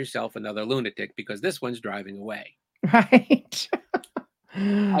find yourself another lunatic, because this one's driving away. Right.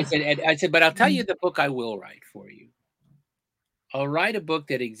 I said, but I'll tell you the book I will write for you. I'll write a book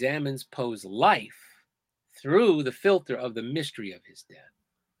that examines Poe's life through the filter of the mystery of his death,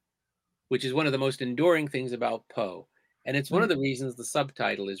 which is one of the most enduring things about Poe. And it's one of the reasons the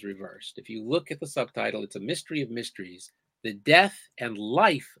subtitle is reversed. If you look at the subtitle, it's A Mystery of Mysteries, The Death and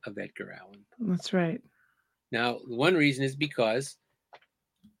Life of Edgar Allan Poe. That's right. Now, one reason is because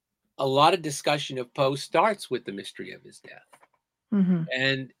a lot of discussion of Poe starts with the mystery of his death,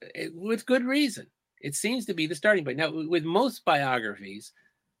 and with good reason. It seems to be the starting point. Now, with most biographies,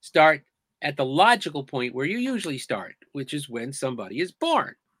 start at the logical point where you usually start, which is when somebody is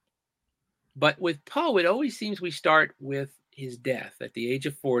born. But with Poe, it always seems we start with his death at the age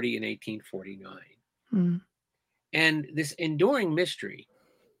of 40 in 1849. And this enduring mystery,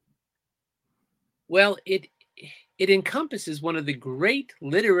 well, it encompasses one of the great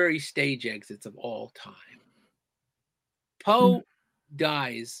literary stage exits of all time. Poe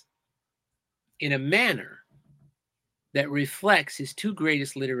dies in a manner that reflects his two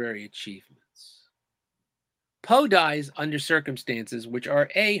greatest literary achievements. Poe dies under circumstances which are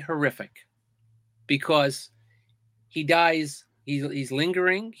horrific, because he dies, he's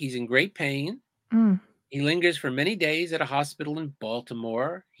lingering, he's in great pain. He lingers for many days at a hospital in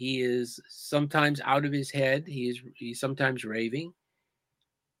Baltimore. He is sometimes out of his head. He's sometimes raving.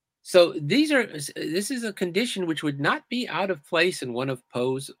 So this is a condition which would not be out of place in one of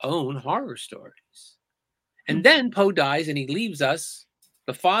Poe's own horror stories. And then Poe dies, and he leaves us,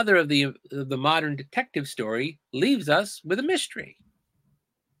 the father of the modern detective story, leaves us with a mystery.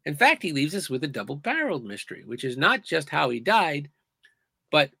 In fact, he leaves us with a double-barreled mystery, which is not just how he died,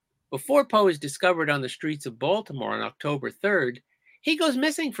 but before Poe is discovered on the streets of Baltimore on October 3rd, he goes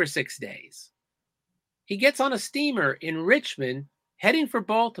missing for 6 days. He gets on a steamer in Richmond, heading for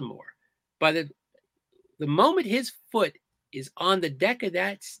Baltimore. By the moment his foot is on the deck of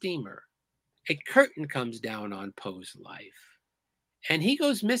that steamer, a curtain comes down on Poe's life. And he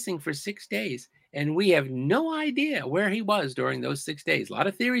goes missing for 6 days. And we have no idea where he was during those 6 days. A lot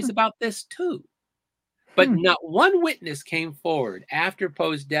of theories about this, too. But not one witness came forward after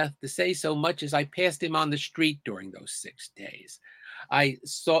Poe's death to say so much as I passed him on the street during those 6 days. I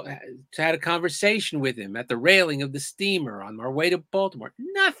had a conversation with him at the railing of the steamer on our way to Baltimore.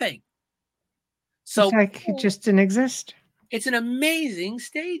 Nothing. So it's like it just didn't exist. It's an amazing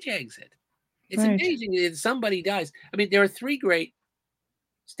stage exit. It's amazing that somebody dies. I mean, there are 3 great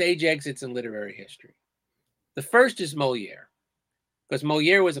stage exits in literary history. The first is Molière, because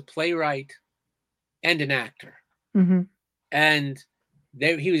Molière was a playwright and an actor. And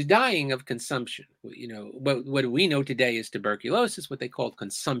he was dying of consumption. You know, what we know today is tuberculosis, what they called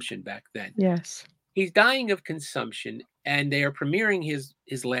consumption back then. Yes. He's dying of consumption, and they are premiering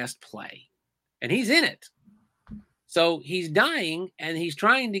his last play, and he's in it. So he's dying, and he's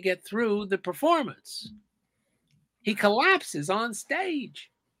trying to get through the performance. He collapses on stage.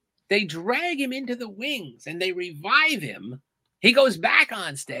 They drag him into the wings, and they revive him. He goes back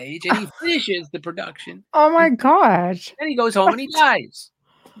on stage, and he finishes the production. Oh, my gosh. And he goes home, and he dies.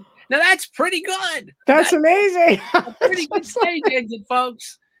 Now, that's pretty good. That's amazing. A pretty good stage exit,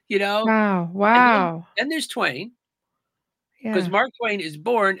 folks. You know? Wow. And there's Twain. Because Mark Twain is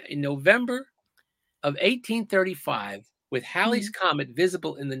born in November of 1835 with Halley's Comet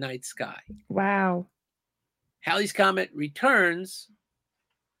visible in the night sky. Wow. Halley's Comet returns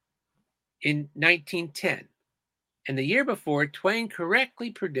in 1910. And the year before, Twain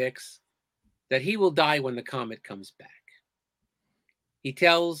correctly predicts that he will die when the comet comes back. He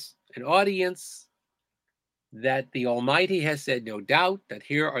tells an audience that the Almighty has said, no doubt, that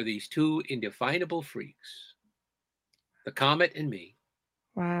here are these 2 indefinable freaks, the comet and me.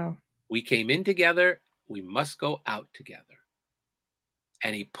 Wow. We came in together. We must go out together.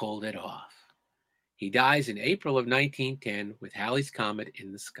 And he pulled it off. He dies in April of 1910 with Halley's Comet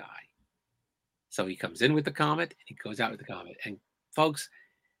in the sky. So he comes in with the comet, and he goes out with the comet. And folks,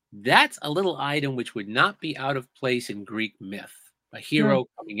 that's a little item which would not be out of place in Greek myth. A hero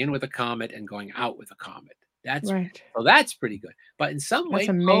coming in with a comet and going out with a comet. That's right. So that's pretty good. But in some way,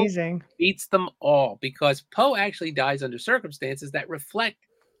 amazing. Poe beats them all, because Poe actually dies under circumstances that reflect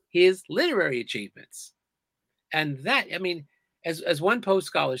his literary achievements. And that, I mean, as one Poe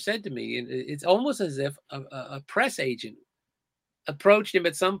scholar said to me, it's almost as if a press agent approached him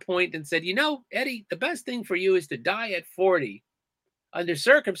at some point and said, you know, Eddie, the best thing for you is to die at 40 under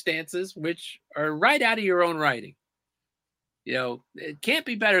circumstances which are right out of your own writing. You know, it can't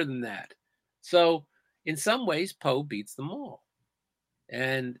be better than that. So in some ways, Poe beats them all.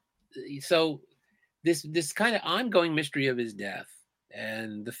 And so this kind of ongoing mystery of his death,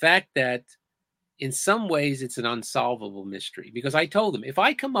 and the fact that in some ways it's an unsolvable mystery, because I told him, if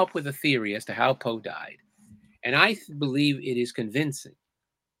I come up with a theory as to how Poe died, and I believe it is convincing,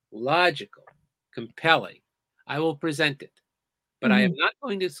 logical, compelling, I will present it. But I am not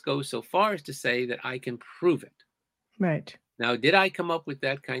going to go so far as to say that I can prove it. Right. Now, did I come up with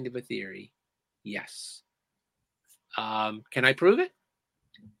that kind of a theory? Yes. Can I prove it?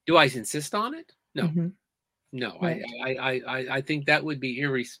 Do I insist on it? No. No, Right. I think that would be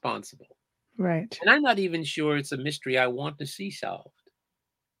irresponsible. Right. And I'm not even sure it's a mystery I want to see solved.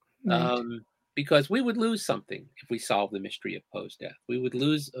 Right. Because we would lose something if we solved the mystery of Poe's death. We would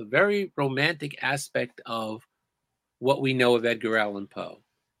lose a very romantic aspect of what we know of Edgar Allan Poe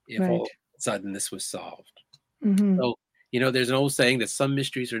if all Right. of a sudden this was solved. Mm-hmm. So, there's an old saying that some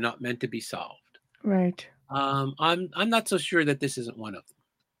mysteries are not meant to be solved. Right. I'm not so sure that this isn't one of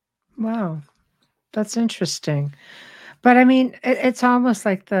them. Wow. That's interesting. But I mean, it's almost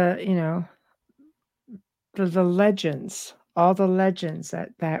like the legends, all the legends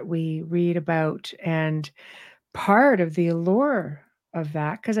that we read about, and part of the allure of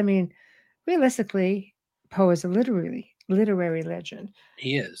that. Because I mean, realistically, Poe is a literary legend.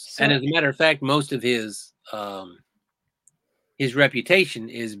 He is, and So as a matter of fact, most of his reputation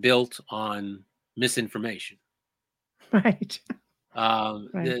is built on misinformation. right.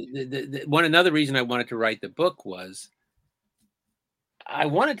 Right. Another reason I wanted to write the book was I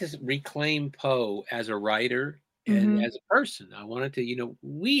wanted to reclaim Poe as a writer and Mm-hmm. as a person. I wanted to,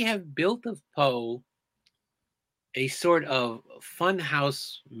 we have built of Poe a sort of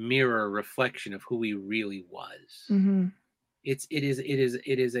funhouse mirror reflection of who he really was. Mm-hmm. It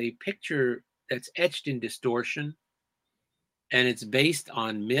is a picture that's etched in distortion, and it's based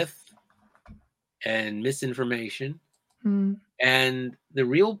on myth and misinformation. Mm-hmm. And the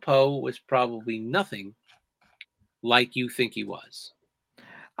real Poe was probably nothing like you think he was.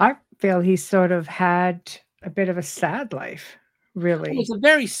 I feel he sort of had a bit of a sad life, Well, it's really. a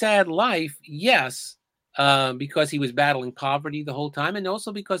very sad life, yes, because he was battling poverty the whole time, and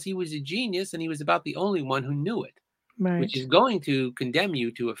also because he was a genius and he was about the only one who knew it, which is Right. going to condemn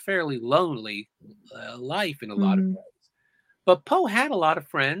you to a fairly lonely life in a lot of Mm-hmm. ways. But Poe had a lot of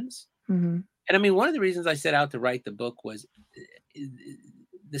friends. Mm-hmm. And I mean, one of the reasons I set out to write the book was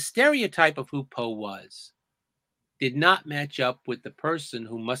the stereotype of who Poe was did not match up with the person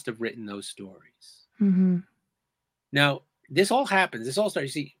who must have written those stories. Mm-hmm. Now, this all happens. This all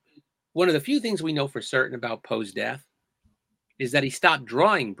starts. See, one of the few things we know for certain about Poe's death is that he stopped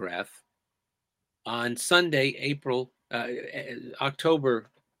drawing breath on Sunday, October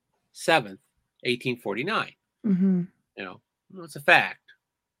 7th, 1849. Mm-hmm. It's a fact.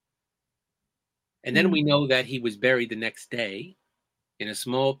 And then Mm-hmm. we know that he was buried the next day in a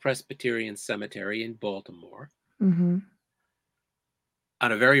small Presbyterian cemetery in Baltimore Mm-hmm.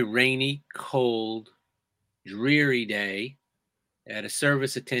 on a very rainy, cold, dreary day at a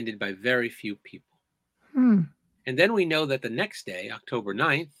service attended by very few people. Hmm. And then we know that the next day, October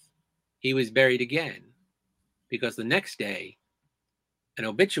 9th, he was buried again, because the next day, an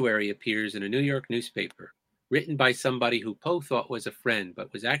obituary appears in a New York newspaper written by somebody who Poe thought was a friend,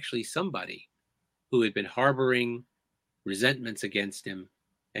 but was actually somebody who had been harboring resentments against him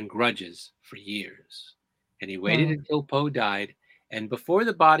and grudges for years. And he waited Wow. until Poe died, and before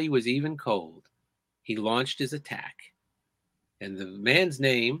the body was even cold, he launched his attack. And the man's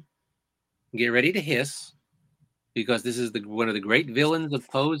name, get ready to hiss, because this is one of the great villains of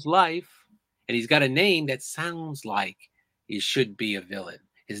Poe's life, and he's got a name that sounds like he should be a villain.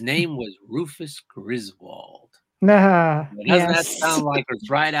 His name was Rufus Griswold. Ah, Doesn't that yes. sound like it's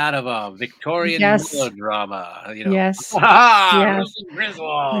right out of a Victorian Yes. melodrama? Yes. Yes. Rufus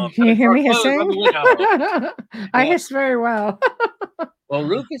Griswold, Can you coming hear for our me clothes on hissing? the widow. I Well, hiss very well. well,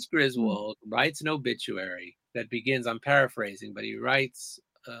 Rufus Griswold writes an obituary that begins, I'm paraphrasing, but he writes,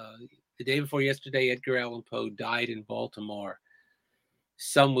 the day before yesterday, Edgar Allan Poe died in Baltimore.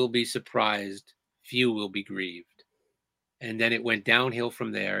 Some will be surprised, few will be grieved. And then it went downhill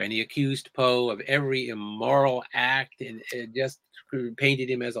from there. And he accused Poe of every immoral act, and just painted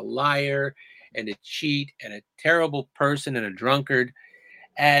him as a liar and a cheat and a terrible person and a drunkard.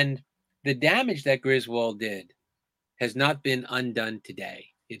 And the damage that Griswold did has not been undone today.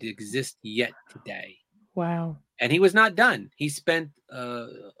 It exists yet today. Wow. And he was not done. He spent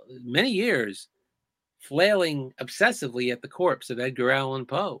many years flailing obsessively at the corpse of Edgar Allan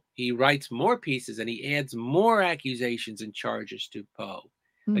Poe. He writes more pieces and he adds more accusations and charges to Poe,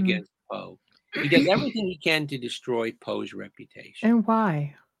 Mhm. against Poe. He does everything he can to destroy Poe's reputation. And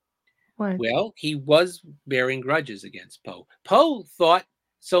why? What? Well, he was bearing grudges against Poe. Poe thought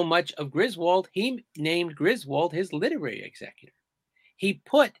so much of Griswold, he named Griswold his literary executor. He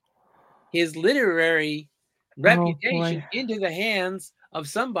put his literary Oh, boy. reputation into the hands of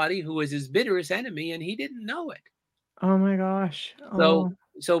somebody who was his bitterest enemy, and he didn't know it. Oh my gosh. So, Oh.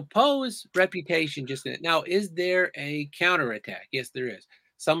 so Poe's reputation just now, is there a counterattack? Yes, there is.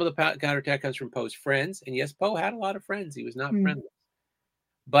 Some of the counterattack comes from Poe's friends, and yes, Poe had a lot of friends. He was not Mm, friendless,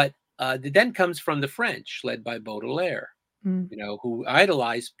 but it then comes from the French, led by Baudelaire, mm, who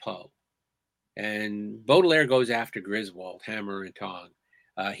idolized Poe. And Baudelaire goes after Griswold, hammer and tong.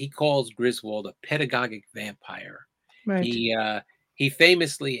 He calls Griswold a pedagogic vampire. Right. He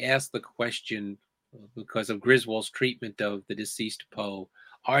famously asked the question, because of Griswold's treatment of the deceased Poe,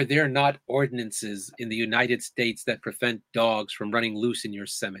 are there not ordinances in the United States that prevent dogs from running loose in your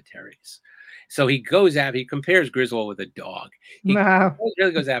cemeteries? So he compares Griswold with a dog. He Wow.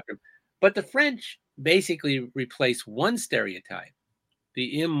 really goes after him. But the French basically replace one stereotype,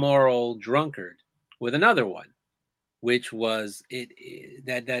 the immoral drunkard, with another one, which was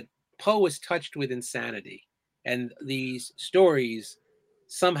that Poe was touched with insanity, and these stories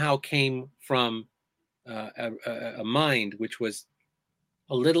somehow came from a mind which was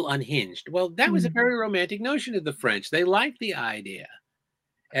a little unhinged. Well, that was a very romantic notion of the French. They liked the idea,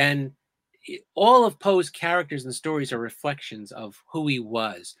 and all of Poe's characters and stories are reflections of who he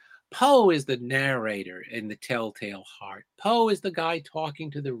was. Poe is the narrator in The Telltale Heart. Poe is the guy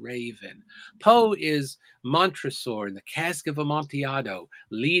talking to the raven. Poe is Montresor in The Cask of Amontillado,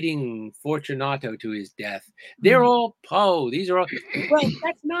 leading Fortunato to his death. They're all Poe. These are all, well,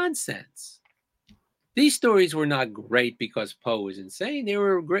 that's nonsense. These stories were not great because Poe was insane. They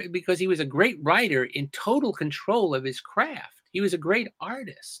were great because he was a great writer in total control of his craft. He was a great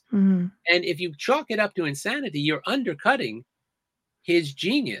artist. And if you chalk it up to insanity, you're undercutting his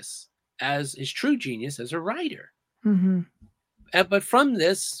genius, as his true genius as a writer. But from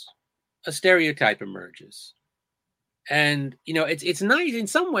this, a stereotype emerges. And, you know, it's nice in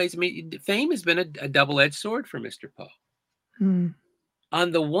some ways. I mean, fame has been a double-edged sword for Mr. Poe.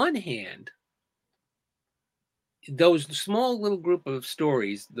 On the one hand, those small little group of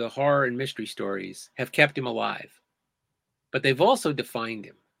stories, the horror and mystery stories, have kept him alive. But they've also defined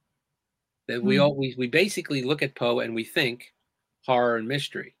him. That we basically look at Poe and we think horror and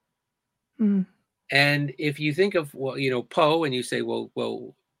mystery. And if you think of, well, you know, Poe, and you say,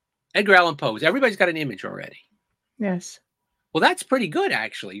 well, Edgar Allan Poe, everybody's got an image already. Yes. Well, that's pretty good,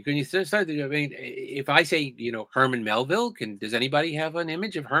 actually. Can you start? I mean, if I say, you know, Herman Melville, does anybody have an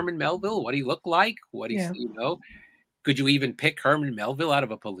image of Herman Melville? What he looked like? What he's, you know, could you even pick Herman Melville out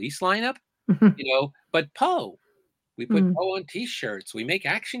of a police lineup? You know, but Poe, we put Poe on T-shirts. We make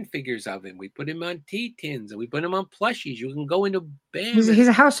action figures of him. We put him on tea tins, and we put him on plushies. You can go into He's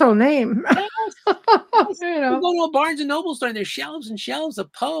a household name. Yes. You know, go to a Barnes and Noble store, and there's shelves and shelves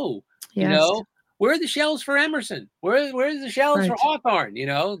of Poe. You know, where are the shelves for Emerson? Where are the shelves for Hawthorne? You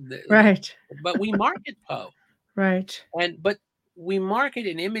know, But we market Poe. But we market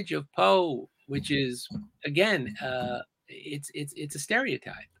an image of Poe, which is, again, it's a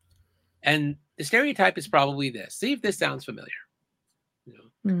stereotype. And the stereotype is probably this. See if this sounds familiar.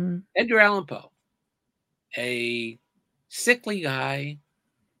 You know, Edgar Allan Poe, a sickly guy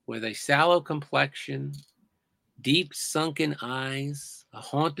with a sallow complexion, deep sunken eyes, a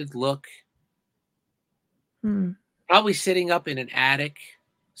haunted look, probably sitting up in an attic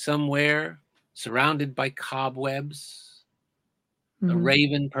somewhere, surrounded by cobwebs, a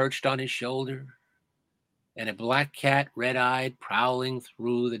raven perched on his shoulder, and a black cat, red-eyed, prowling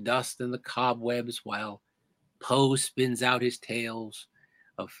through the dust and the cobwebs while Poe spins out his tales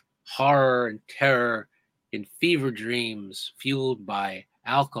of horror and terror in fever dreams fueled by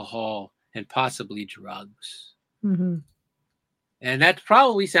alcohol and possibly drugs. And that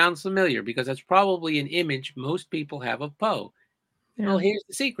probably sounds familiar because that's probably an image most people have of Poe. Well, here's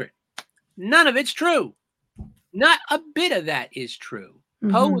the secret. None of it's true. Not a bit of that is true.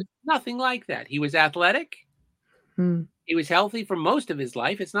 Poe was nothing like that. He was athletic. He was healthy for most of his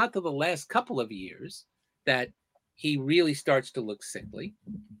life. It's not till the last couple of years that he really starts to look sickly.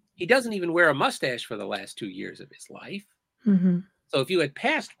 He doesn't even wear a mustache for the last 2 years of his life. So if you had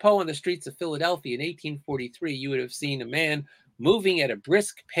passed Poe on the streets of Philadelphia in 1843, you would have seen a man moving at a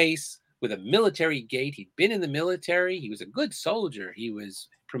brisk pace with a military gait. He'd been in the military. He was a good soldier. He was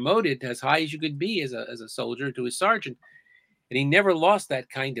promoted as high as you could be as a soldier to a sergeant. And he never lost that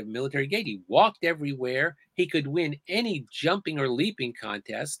kind of military gait. He walked everywhere. He could win any jumping or leaping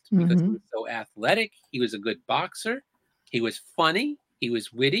contest because he was so athletic. He was a good boxer. He was funny. He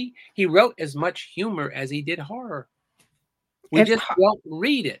was witty. He wrote as much humor as he did horror. We just don't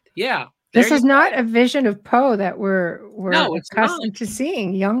read it. This is not a vision of Poe that we're accustomed to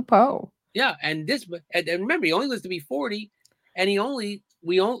seeing, young Poe. And remember, he only lives to be 40, and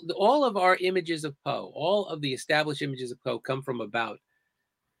all of our images of Poe, all of the established images of Poe come from about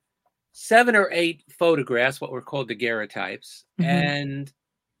 7 or 8 photographs, what were called daguerreotypes, and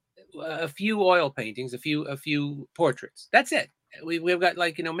a few oil paintings, a few portraits. That's it. We've got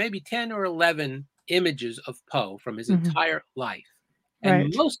maybe 10 or 11 images of Poe from his entire life.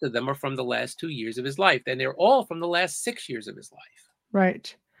 And most of them are from the last 2 years of his life. And they're all from the last 6 years of his life.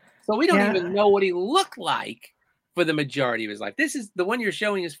 So we don't even know what he looked like for the majority of his life. This is the one you're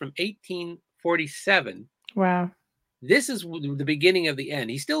showing is from 1847. Wow. This is the beginning of the end.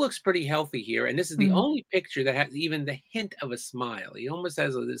 He still looks pretty healthy here. And this is the only picture that has even the hint of a smile. He almost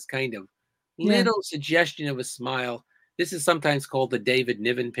has this kind of little suggestion of a smile. This is sometimes called the David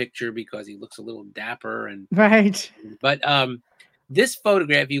Niven picture because he looks a little dapper. And But this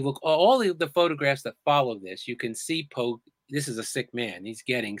photograph, you look, all the photographs that follow this, you can see Poe. This is a sick man. He's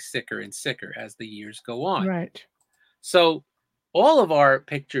getting sicker and sicker as the years go on. Right. So all of our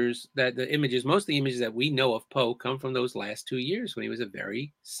pictures, most of the images that we know of Poe come from those last 2 years when he was a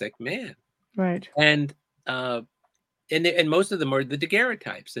very sick man. Right. And most of them are the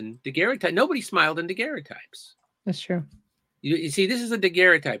daguerreotypes. And daguerreotype, nobody smiled in daguerreotypes. That's true. You see, this is a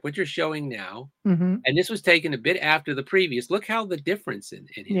daguerreotype, what you're showing now. And this was taken a bit after the previous. Look how the difference in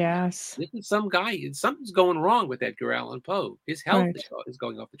him. Yes. This is some guy. Something's going wrong with Edgar Allan Poe. His health is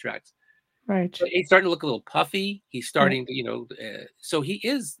going off the tracks. Right. So he's starting to look a little puffy. He's starting to, so he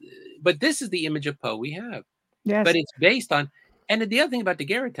is. But this is the image of Poe we have. Yes. But it's based on, and the other thing about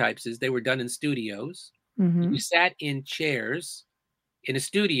daguerreotypes is they were done in studios. You sat in chairs in a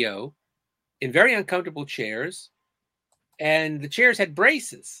studio, in very uncomfortable chairs, and the chairs had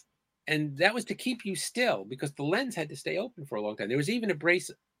braces. And that was to keep you still because the lens had to stay open for a long time. There was even a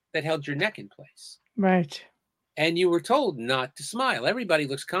brace that held your neck in place. Right. And you were told not to smile. Everybody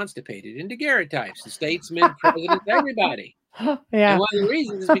looks constipated in daguerreotypes, the statesmen, presidents, everybody. And one of the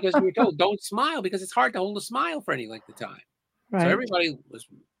reasons is because you were told don't smile because it's hard to hold a smile for any length of time. Right. So everybody was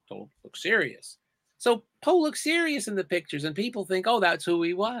told look serious. So Poe looks serious in the pictures, and people think, oh, that's who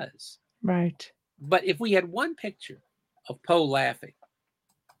he was. Right. But if we had one picture of Poe laughing,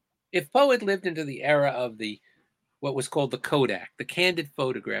 if Poe had lived into the era of what was called the Kodak, the candid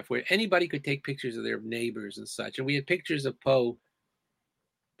photograph, where anybody could take pictures of their neighbors and such. And we had pictures of Poe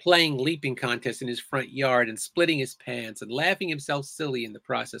playing leaping contests in his front yard and splitting his pants and laughing himself silly in the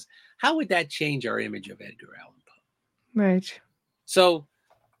process. How would that change our image of Edgar Allan Poe? Right. So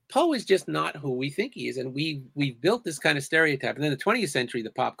Poe is just not who we think he is. And we've built this kind of stereotype. And then in the 20th century,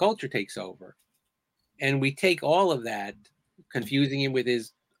 the pop culture takes over. And we take all of that, confusing him with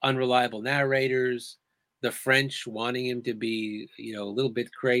his unreliable narrators, the French wanting him to be, a little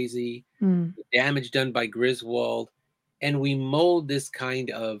bit crazy, the damage done by Griswold. And we mold this kind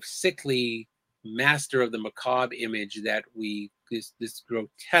of sickly master of the macabre image that this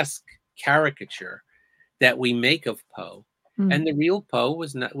grotesque caricature that we make of Poe. And the real Poe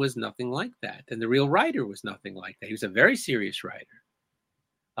was nothing like that. And the real writer was nothing like that. He was a very serious writer.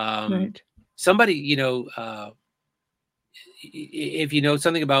 Right. Somebody, if you know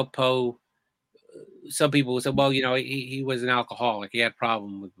something about Poe, some people will say, well, he was an alcoholic. He had a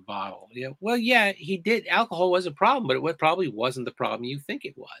problem with the bottle. Yeah. Well, yeah, he did. Alcohol was a problem, but it probably wasn't the problem you think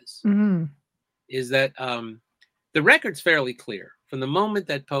it was. Is that the record's fairly clear. From the moment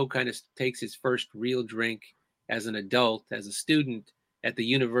that Poe kind of takes his first real drink as an adult, as a student at the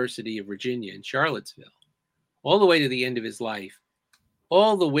University of Virginia in Charlottesville, all the way to the end of his life,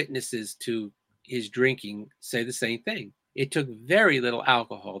 all the witnesses to his drinking say the same thing. It took very little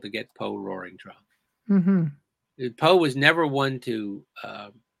alcohol to get Poe roaring drunk. Poe was never one to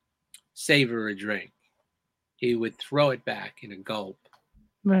savor a drink. He would throw it back in a gulp.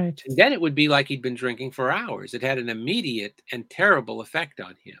 Right. And then it would be like he'd been drinking for hours. It had an immediate and terrible effect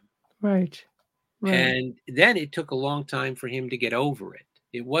on him. Right. And then it took a long time for him to get over it.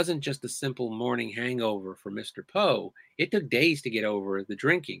 It wasn't just a simple morning hangover for Mr. Poe. It took days to get over the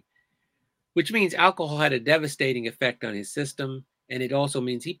drinking, which means alcohol had a devastating effect on his system. And it also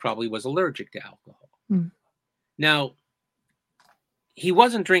means he probably was allergic to alcohol. Now, he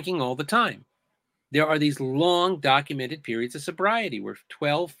wasn't drinking all the time. There are these long documented periods of sobriety where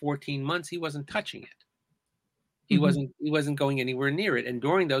 12, 14 months, he wasn't touching it. He wasn't going anywhere near it. And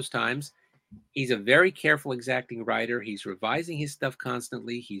during those times, he's a very careful, exacting writer. He's revising his stuff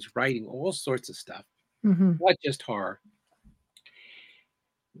constantly. He's writing all sorts of stuff, not just horror.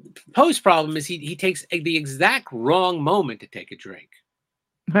 Poe's problem is he takes the exact wrong moment to take a drink.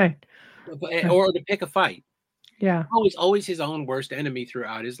 Right. Or to pick a fight. Yeah. Poe is always his own worst enemy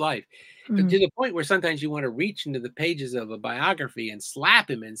throughout his life. To the point where sometimes you want to reach into the pages of a biography and slap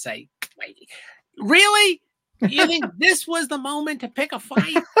him and say, really? You think this was the moment to pick a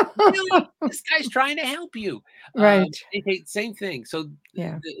fight? Really? This guy's trying to help you. Right. Same thing. So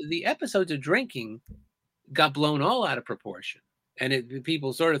the episodes of drinking got blown all out of proportion. And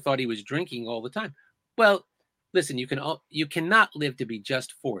people sort of thought he was drinking all the time. Well, listen, you cannot live to be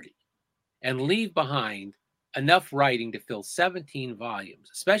just 40 and leave behind enough writing to fill 17 volumes,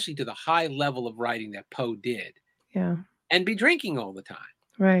 especially to the high level of writing that Poe did. Yeah. And be drinking all the time.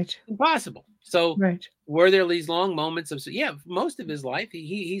 Right. Impossible. So Right. were there these long moments of, yeah, most of his life,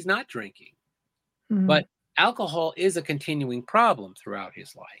 he's not drinking. Mhm. But alcohol is a continuing problem throughout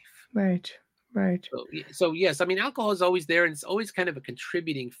his life. Right. Right. So yes, I mean, alcohol is always there, and it's always kind of a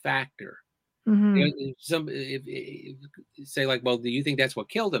contributing factor. Mhm. If say like, well, do you think that's what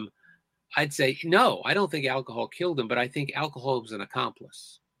killed him? I'd say no. I don't think alcohol killed him, but I think alcohol was an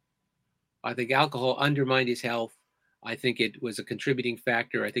accomplice. I think alcohol undermined his health. I think it was a contributing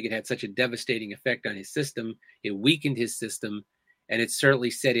factor. I think it had such a devastating effect on his system. It weakened his system, and it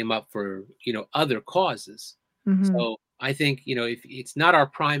certainly set him up for, other causes. Mhm. So I think, if it's not our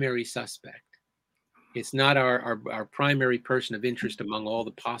primary suspect, it's not our primary person of interest among all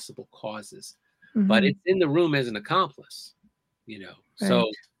the possible causes, but Mhm. it's in the room as an accomplice, So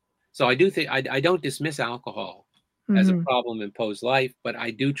Right. so I do think I don't dismiss alcohol as a Mhm. problem in Poe's life, but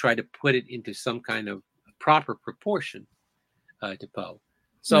I do try to put it into some kind of proper proportion to Poe.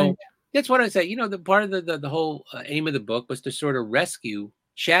 So Right. that's what I say. The part of the whole aim of the book was to sort of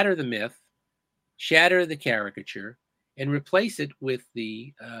shatter the myth, shatter the caricature, and replace it with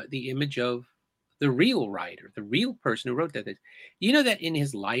the image of the real writer, the real person who wrote that. You know that in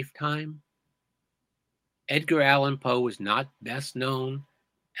his lifetime, Edgar Allan Poe was not best known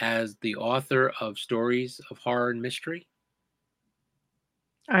as the author of stories of horror and mystery.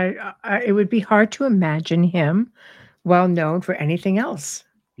 It would be hard to imagine him well known for anything else.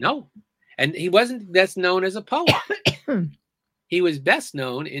 No, and he wasn't best known as a poet. He was best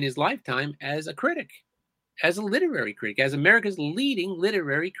known in his lifetime as a critic, as a literary critic, as America's leading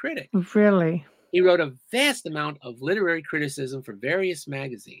literary critic. Really? He wrote a vast amount of literary criticism for various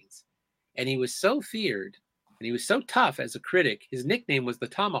magazines, and he was so feared and he was so tough as a critic. His nickname was the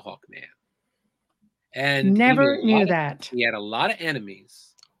Tomahawk Man, and Never knew that. he had a lot of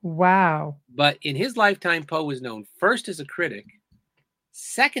enemies. Wow. But in his lifetime, Poe was known first as a critic,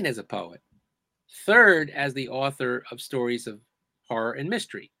 second as a poet, third as the author of stories of horror and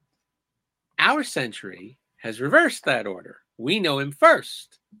mystery. Our century has reversed that order. We know him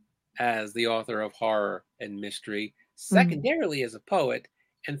first as the author of horror and mystery, secondarily as a poet,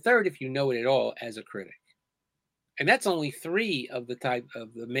 and third, if you know it at all, as a critic. And that's only three of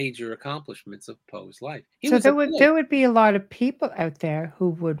the major accomplishments of Poe's life. So there would be a lot of people out there who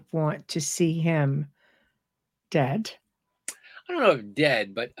would want to see him dead. I don't know if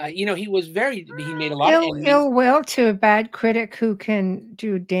dead, but he made a lot of enemies. Ill will to a bad critic who can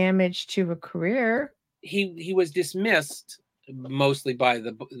do damage to a career. He was dismissed mostly by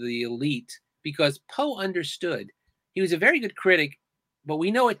the elite because Poe understood. He was a very good critic, but we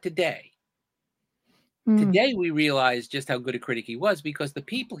know it today. Today we realize just how good a critic he was because the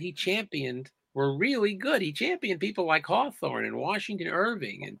people he championed were really good. He championed people like Hawthorne and Washington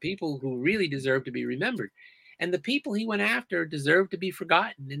Irving and people who really deserve to be remembered. And the people he went after deserved to be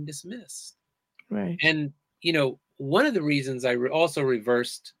forgotten and dismissed. Right. And, one of the reasons I also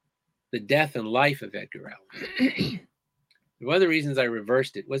reversed the death and life of Edgar Allan, one of the reasons I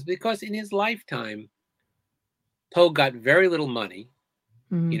reversed it was because in his lifetime, Poe got very little money.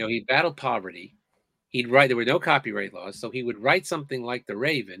 He battled poverty. There were no copyright laws, so he would write something like The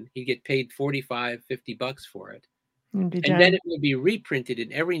Raven. He'd get paid $45, $50 for it. And then it would be reprinted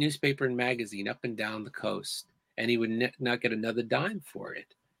in every newspaper and magazine up and down the coast. And he would not get another dime for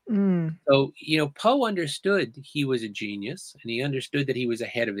it. So, Poe understood he was a genius, and he understood that he was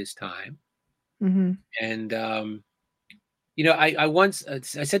ahead of his time. And, I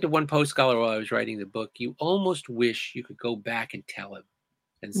said to one Poe scholar while I was writing the book, you almost wish you could go back and tell him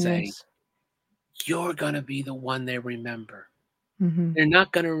and say, Yes. You're going to be the one they remember. They're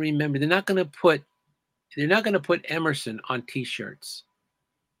not going to remember. They're not going to put Emerson on T-shirts.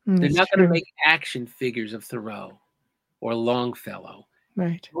 They're not going to make action figures of Thoreau or Longfellow.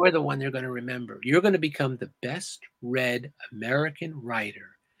 Right. You're the one they're going to remember. You're going to become the best read American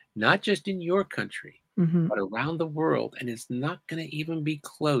writer, not just in your country, but around the world. And it's not going to even be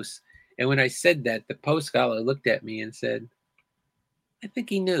close. And when I said that, the Poe scholar looked at me and said, I think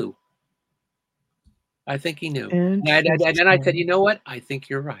he knew. I think he knew. And then I said, you know what? I think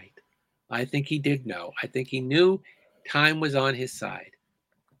you're right. I think he did know. I think he knew time was on his side.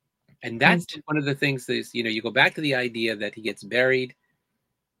 And that's one of the things is, you go back to the idea that he gets buried,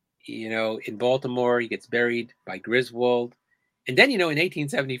 in Baltimore. He gets buried by Griswold. And then, in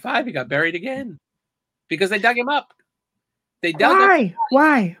 1875, he got buried again because they dug him up. They dug him.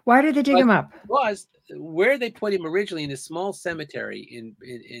 Why? Why did they dig him up? Was where they put him originally in a small cemetery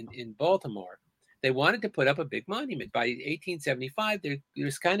in Baltimore. They wanted to put up a big monument. By 1875, there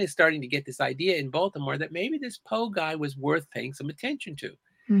was kind of starting to get this idea in Baltimore that maybe this Poe guy was worth paying some attention to.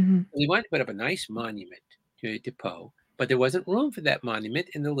 They wanted to put up a nice monument to Poe, but there wasn't room for that monument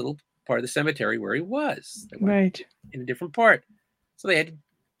in the little part of the cemetery where he was. They wanted Right. in a different part, so they had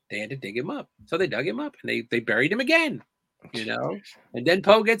to dig him up. So they dug him up and they buried him again, you know. And then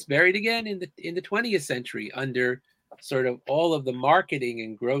Poe gets buried again in the 20th century under sort of all of the marketing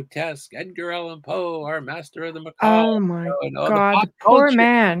and grotesque Edgar Allan Poe, our master of the macabre, Oh my and all the God, pop the poor culture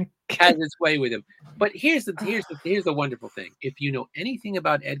man. has its way with him. But here's the wonderful thing. If you know anything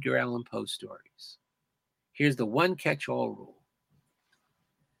about Edgar Allan Poe stories, here's the one catch-all rule.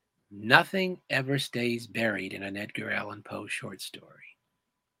 Nothing ever stays buried in an Edgar Allan Poe short story.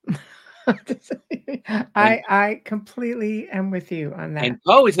 I completely am with you on that. And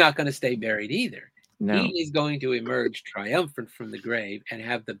Poe is not going to stay buried either. No. He is going to emerge triumphant from the grave and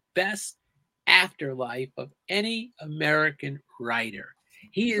have the best afterlife of any American writer.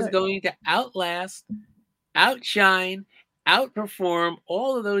 He is going to outlast, outshine, outperform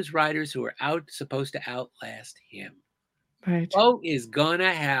all of those writers who are supposed to outlast him. Right. Poe is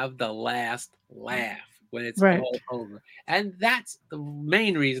gonna have the last laugh when it's all over. And that's the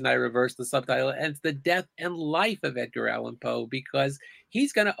main reason I reversed the subtitle. And it's the death and life of Edgar Allan Poe, because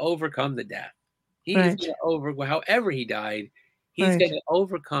he's gonna overcome the death. He's gonna however he died, he's gonna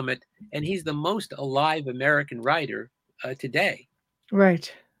overcome it, and he's the most alive American writer today.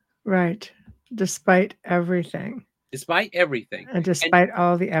 Right. Despite everything. And despite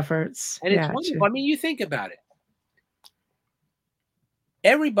all the efforts. And it's wonderful. I mean, you think about it.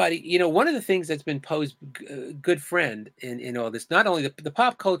 Everybody, one of the things that's been Poe's good friend in all this, not only the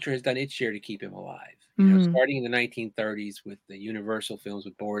pop culture has done its share to keep him alive, starting in the 1930s with the Universal films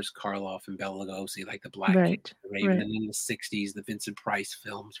with Boris Karloff and Bela Lugosi, like The Black King, The Raven, and in the 60s, the Vincent Price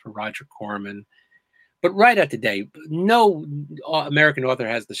films for Roger Corman. But right up to date, no American author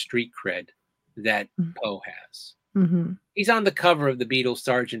has the street cred that Poe has. He's on the cover of the Beatles'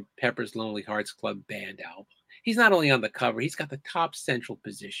 Sgt. Pepper's Lonely Hearts Club Band album. He's not only on the cover, he's got the top central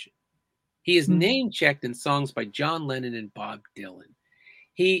position. He is name-checked in songs by John Lennon and Bob Dylan.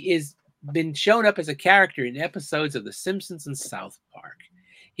 He is been shown up as a character in episodes of The Simpsons and South Park.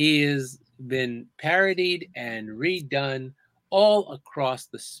 He has been parodied and redone all across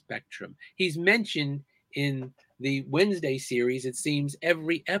the spectrum. He's mentioned in the Wednesday series, it seems,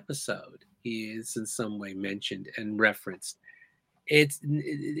 every episode. He is in some way mentioned and referenced. It's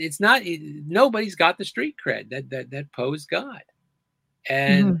not, nobody's got the street cred that Poe's got.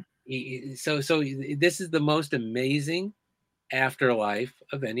 And so this is the most amazing afterlife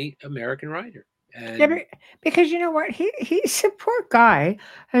of any American writer. And because you know what, he's a poor guy,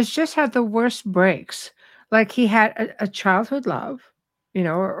 has just had the worst breaks. Like he had a childhood love,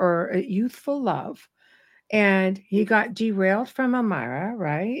 or a youthful love, and he got derailed from Amara,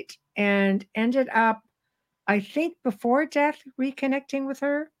 right? And ended up, I think, before death, reconnecting with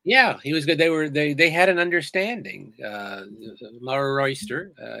her. Yeah, he was good. They had an understanding. Mara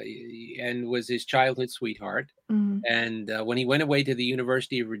Royster and was his childhood sweetheart. And when he went away to the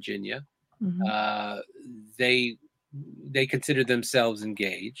University of Virginia, they considered themselves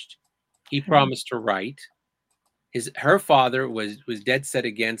engaged. He promised to write. Her father was dead set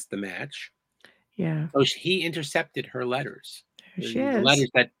against the match. Yeah. So he intercepted her letters. The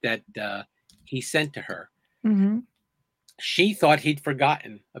letters that he sent to her. She thought he'd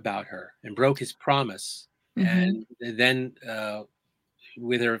forgotten about her and broke his promise. And then,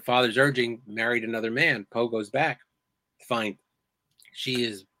 with her father's urging, married another man. Poe goes back to find she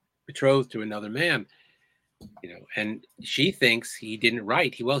is betrothed to another man. And she thinks he didn't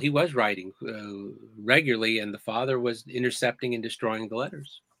write. He was writing regularly, and the father was intercepting and destroying the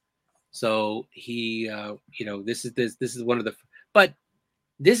letters. So he, this is one of the, but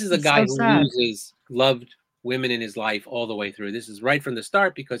this is a guy who loved women in his life all the way through. This is right from the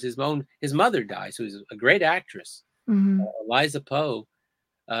start, because his mother dies, who's a great actress, Eliza Poe.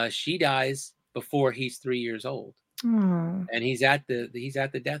 She dies before he's 3 years old, and he's at the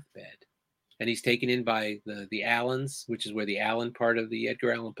deathbed, and he's taken in by the Allens, which is where the Allen part of the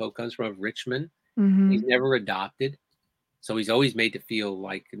Edgar Allan Poe comes from, of Richmond. He's never adopted, so he's always made to feel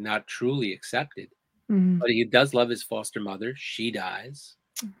like not truly accepted. But he does love his foster mother. She dies.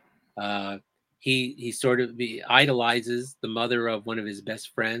 He sort of idolizes the mother of one of his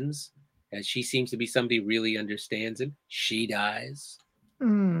best friends, as she seems to be somebody who really understands him. She dies,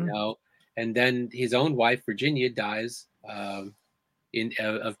 and then his own wife Virginia dies of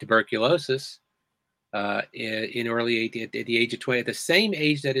tuberculosis in early at the age of 20, at the same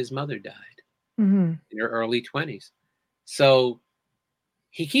age that his mother died, in her early 20s. So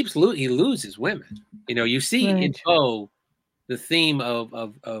he loses women. You see in Poe the theme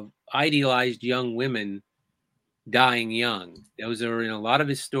of idealized young women dying young. Those are in a lot of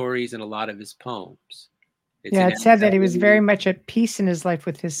his stories and a lot of his poems. It's Yeah, an it said that he was anthology. very much at peace in his life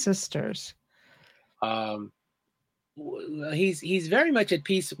with his sisters. He's very much at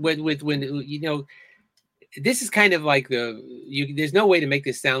peace with when this is kind of like there's no way to make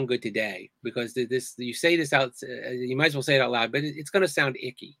this sound good today, because this you say this out, you might as well say it out loud, but it's going to sound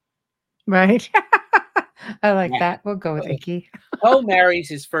icky. Right. I like Yeah. that. We'll go with icky. Poe marries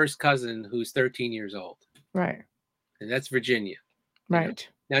his first cousin, who's 13 years old, Right. and that's Virginia. Right.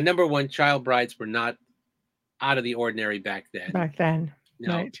 Now, number one, child brides were not out of the ordinary back then. Back then.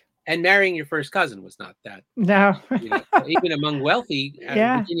 No. Right. And marrying your first cousin was not that. No. Even among wealthy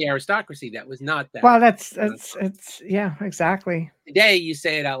Virginia aristocracy, that was not that. Well, it's yeah, exactly. Today, you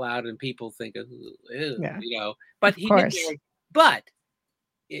say it out loud and people think of, but he didn't marry. But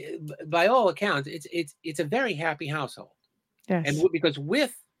by all accounts, it's a very happy household. Yes. And because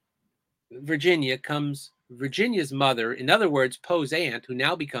with Virginia comes Virginia's mother, in other words, Poe's aunt, who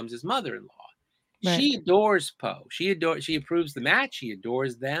now becomes his mother-in-law. Right. She adores Poe. She approves the match. She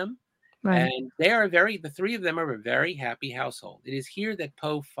adores them. Right. And the three of them are a very happy household. It is here that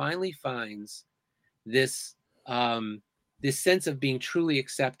Poe finally finds this sense of being truly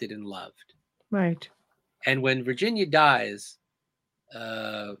accepted and loved. Right. And when Virginia dies,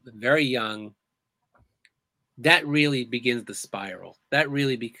 very young, that really begins the spiral. That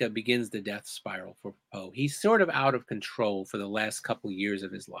really begins the death spiral for Poe. He's sort of out of control for the last couple of years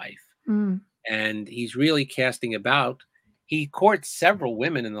of his life. Mm. And he's really casting about. He courts several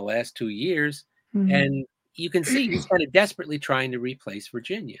women in the last 2 years. Mm-hmm. And you can see he's kind of desperately trying to replace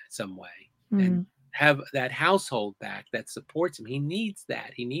Virginia in some way and have that household back that supports him. He needs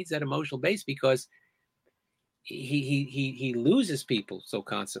that. He needs that emotional base because he loses people so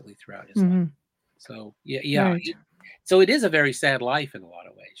constantly throughout his life. So yeah. Right. So it is a very sad life in a lot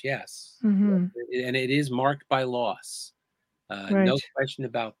of ways. Yes. Mm-hmm. And it is marked by loss. Right. No question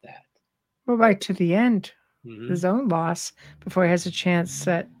about that. Well, right to the end, his own loss before he has a chance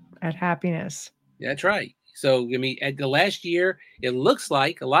at happiness. That's right. So, I mean, at the last year, it looks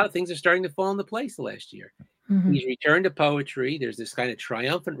like a lot of things are starting to fall into place the last year. Mm-hmm. He's returned to poetry. There's this kind of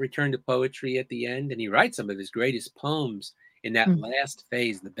triumphant return to poetry at the end, and he writes some of his greatest poems in that last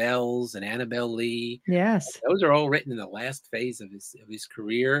phase, The Bells and Annabel Lee. Yes. Those are all written in the last phase of his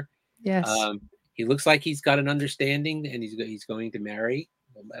career. Yes. He looks like he's got an understanding, and he's going to marry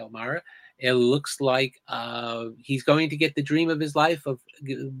Elmira. It looks like he's going to get the dream of his life of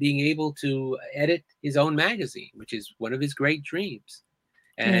being able to edit his own magazine, which is one of his great dreams.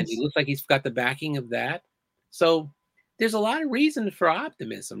 And he looks like he's got the backing of that. So there's a lot of reason for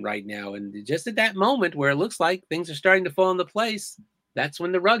optimism right now. And just at that moment where it looks like things are starting to fall into place, that's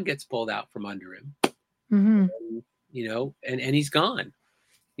when the rug gets pulled out from under him. Mm-hmm. And he's gone.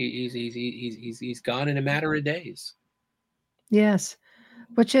 He's gone in a matter of days. Yes.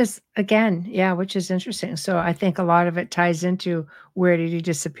 Which is, again, which is interesting. So I think a lot of it ties into where did he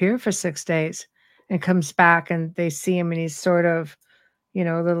disappear for 6 days and comes back and they see him and he's sort of,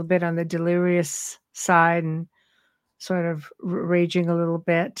 a little bit on the delirious side and sort of raging a little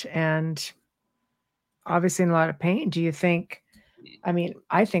bit and obviously in a lot of pain. Do you think,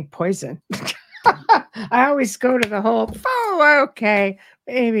 I think poison. I always go to the whole, okay,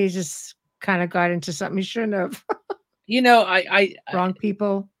 maybe he just kind of got into something he shouldn't have. Wrong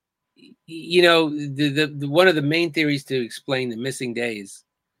people. The one of the main theories to explain the missing days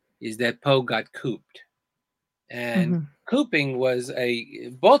is that Poe got cooped, and cooping was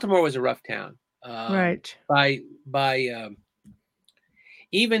Baltimore was a rough town, right?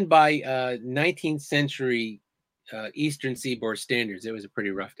 Even by 19th century Eastern Seaboard standards, it was a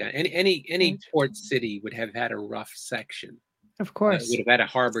pretty rough town. Any port city would have had a rough section. Of course, would have had a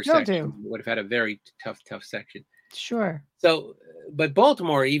harbor section. Would have had a very tough section. Sure. So, but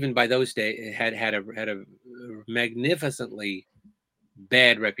Baltimore, even by those days, had a magnificently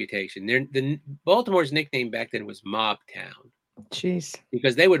bad reputation. Baltimore's nickname back then was Mob Town. Jeez.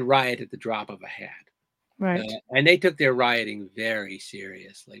 Because they would riot at the drop of a hat. Right. And they took their rioting very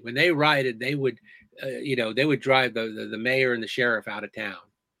seriously. When they rioted, they would drive the mayor and the sheriff out of town,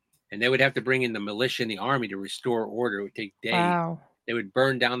 and they would have to bring in the militia and the army to restore order. It would take days. Wow. They would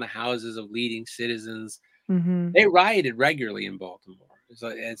burn down the houses of leading citizens. Mm-hmm. They rioted regularly in Baltimore.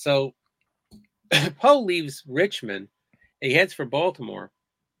 So Poe leaves Richmond. He heads for Baltimore.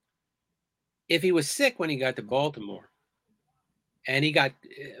 If he was sick when he got to Baltimore, and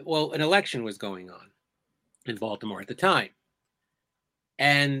an election was going on in Baltimore at the time.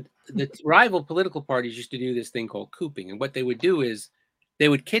 And the rival political parties used to do this thing called cooping. And what they would do is they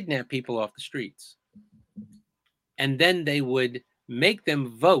would kidnap people off the streets. And then they would make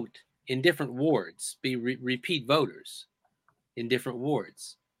them vote in different wards, be repeat voters in different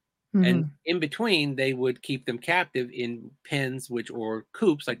wards. And Mm-hmm. in between, they would keep them captive in pens, or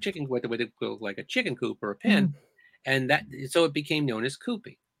coops, like chicken, what they go like a chicken coop or a pen, Mm-hmm. and so it became known as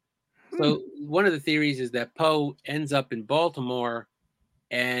cooping. Hmm. So one of the theories is that Poe ends up in Baltimore,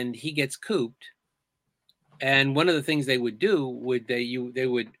 and he gets cooped. And one of the things they would do they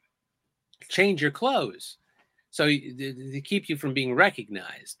would change your clothes, so to keep you from being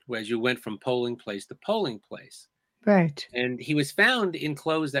recognized as you went from polling place to polling place. Right. And he was found in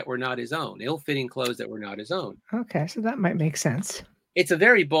clothes that were not his own, ill-fitting clothes that were not his own. Okay, so that might make sense. It's a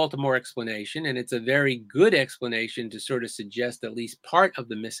very Baltimore explanation, and it's a very good explanation to sort of suggest at least part of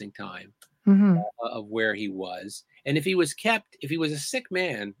the missing time Mm-hmm. of where he was. And if he was a sick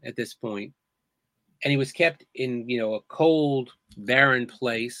man at this point, and he was kept in, a cold, barren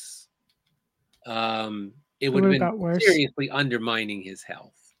place, it would have What been about worse? seriously undermining his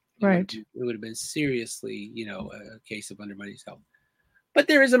health. Right. It would have been seriously, a case of undermining his health. But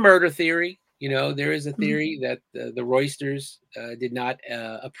there is a murder theory. There is a theory that the Roysters did not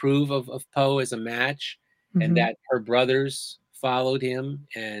approve of Poe as a match, and Mm-hmm. that her brothers followed him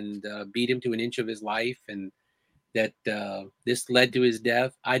and beat him to an inch of his life, and that this led to his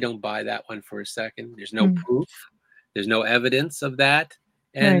death. I don't buy that one for a second. There's no proof. There's no evidence of that.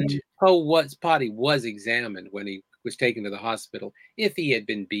 And Right. Poe's body was examined when he was taken to the hospital. If he had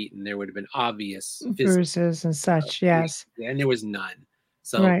been beaten, there would have been obvious physical, Bruises and such, yes. and there was none.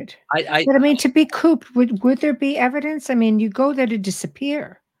 So Right. I But I mean, to be cooped, would there be evidence? I mean, you go there to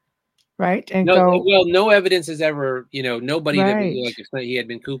disappear, right? And no, go, well, no evidence has ever, nobody that right, like if he had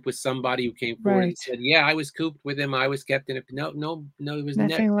been cooped with somebody who came forward and right. said, "Yeah, I was cooped with him. I was kept in a." No, it was never.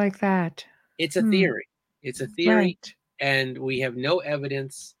 Nothing like that. It's a theory. It's a theory, Right. and we have no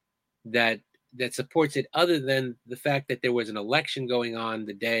evidence that supports it, other than the fact that there was an election going on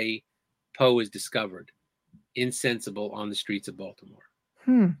the day Poe was discovered insensible on the streets of Baltimore.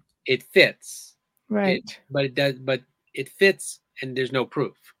 Hmm. It fits, Right. but it fits, and there's no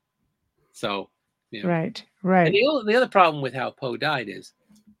proof. So, Right. And Right. the other problem with how Poe died is,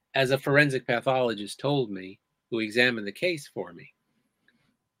 as a forensic pathologist told me, who examined the case for me,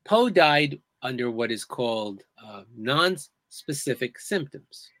 Poe died under what is called non-specific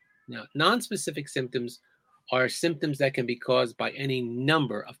symptoms. Now, non-specific symptoms are symptoms that can be caused by any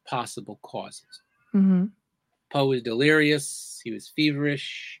number of possible causes. Mm-hmm. Poe was delirious. He was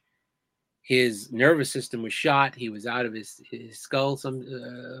feverish. His nervous system was shot. He was out of his skull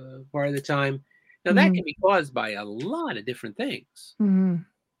some part of the time. Now, that can be caused by a lot of different things. Mm-hmm.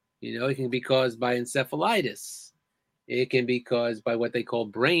 It can be caused by encephalitis. It can be caused by what they call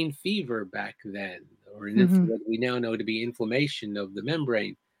brain fever back then, or what we now know to be inflammation of the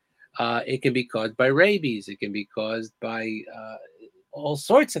membrane. It can be caused by rabies. It can be caused by all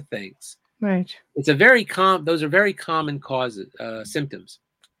sorts of things. Right. It's those are very common causes, symptoms.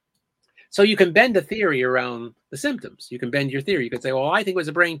 So you can bend a theory around the symptoms. You can bend your theory. You can say, well, I think it was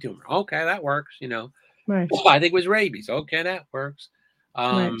a brain tumor. Okay, that works. Right. I think it was rabies. Okay, that works.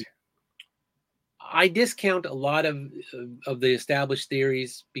 Right. I discount a lot of the established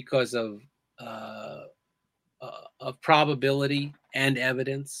theories because of probability and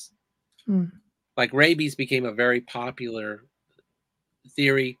evidence. Like rabies became a very popular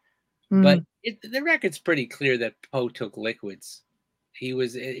theory, but the record's pretty clear that Poe took liquids. He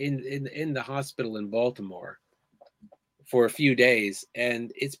was in the hospital in Baltimore for a few days,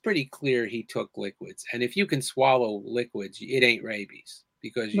 and it's pretty clear he took liquids. And if you can swallow liquids, it ain't rabies,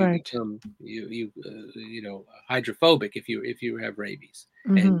 because you become hydrophobic if you have rabies.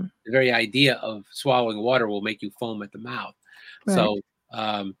 And the very idea of swallowing water will make you foam at the mouth. Right.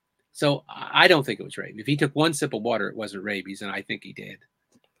 So I don't think it was rabies. If he took one sip of water, it wasn't rabies, and I think he did.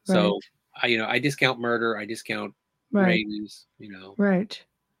 So I discount murder. I discount rabies. Right.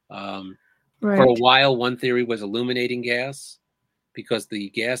 For a while, one theory was illuminating gas, because the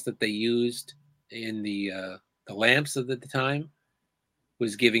gas that they used in the lamps of the time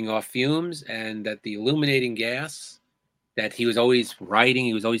was giving off fumes, and that the illuminating gas that he was always writing,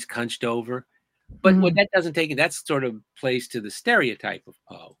 he was always hunched over. But what that doesn't take, that sort of plays to the stereotype of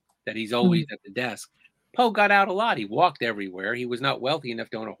Poe, that he's always at the desk. Poe got out a lot. He walked everywhere. He was not wealthy enough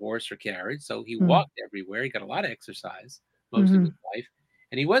to own a horse or carriage, so he walked everywhere. He got a lot of exercise most of his life,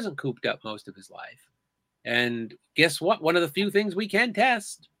 and he wasn't cooped up most of his life. And guess what? One of the few things we can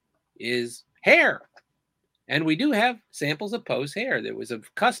test is hair. And we do have samples of Poe's hair. There was a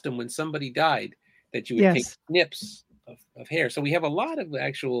custom when somebody died that you would take snips of hair. So we have a lot of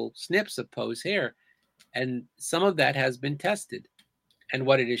actual snips of Poe's hair, and some of that has been tested. And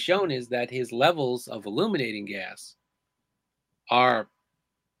what it has shown is that his levels of illuminating gas are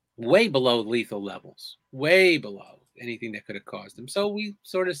way below lethal levels, way below. anything that could have caused them. So we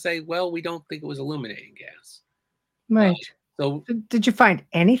sort of say, well, we don't think it was illuminating gas. Right. So Did you find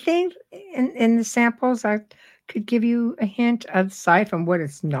anything in the samples that could give you a hint aside from what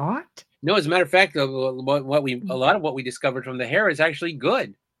it's not? no, as a matter of fact, a lot of what we discovered from the hair is actually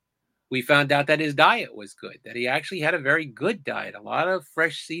good. We found out that his diet was good, that he actually had a very good diet, a lot of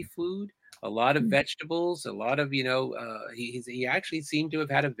fresh seafood, a lot of vegetables, a lot of, he actually seemed to have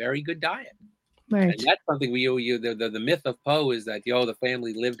had a very good diet. Right. And that's something we owe you. The myth of Poe is that, the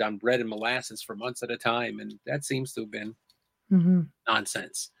family lived on bread and molasses for months at a time. And that seems to have been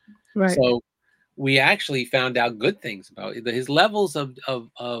nonsense. Right. So we actually found out good things about his levels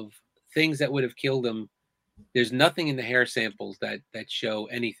of things that would have killed him. There's nothing in the hair samples that show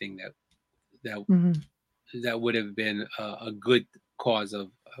anything that would have been a good cause of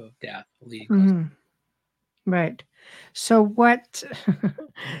death. Right. So what,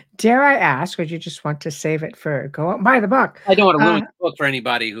 dare I ask, or do you just want to save it for go out and buy the book? I don't want to ruin the book for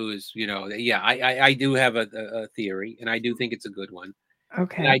anybody who is, I do have a theory, and I do think it's a good one.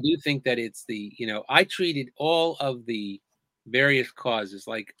 Okay. And I do think that it's I treated all of the various causes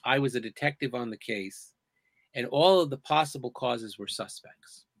like I was a detective on the case, and all of the possible causes were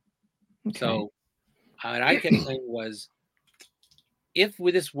suspects. Okay. So what I kept saying was, if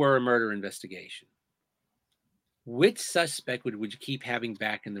this were a murder investigation, which suspect would you keep having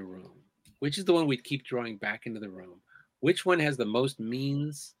back in the room? Which is the one we'd keep drawing back into the room? Which one has the most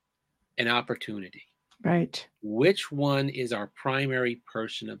means and opportunity? Right. Which one is our primary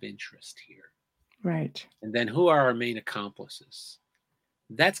person of interest here? Right. And then who are our main accomplices?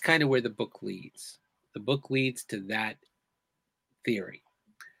 That's kind of where the book leads. The book leads to that theory.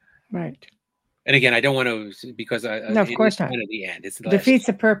 Right. And again, I don't want to, because no, of course not. Kind of the end. It's the defeats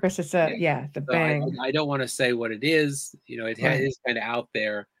the purpose. It's the so bang. I don't want to say what it is. It is kind of out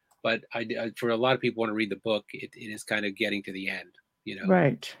there, but for a lot of people want to read the book, it is kind of getting to the end.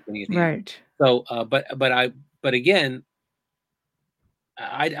 Right. Right. So, but again,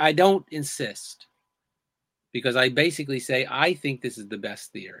 I don't insist, because I basically say I think this is the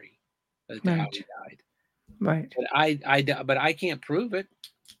best theory as to how he died. Right. But I can't prove it.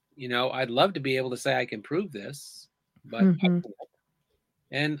 I'd love to be able to say I can prove this, but I can't.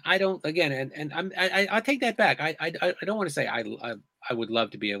 And I don't. Again, and I take that back. I don't want to say I would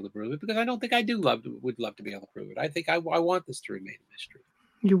love to be able to prove it, because I don't think I would love to be able to prove it. I think I want this to remain a mystery.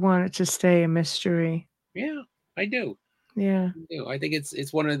 You want it to stay a mystery. Yeah, I do. Yeah. I do. I think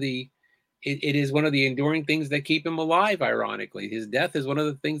it's one of the. It is one of the enduring things that keep him alive. Ironically, his death is one of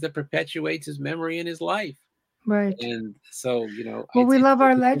the things that perpetuates his memory in his life. Right. And so, well, we love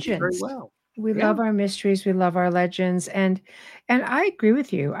our legends. Very well. We love our mysteries. We love our legends. And I agree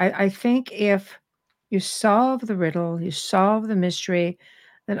with you. I think if you solve the riddle, you solve the mystery,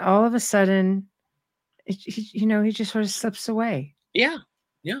 then all of a sudden, he just sort of slips away. Yeah.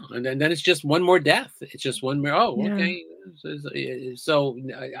 Yeah. And then it's just one more death. It's just one more. Oh, okay. So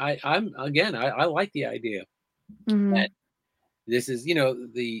I like the idea that this is,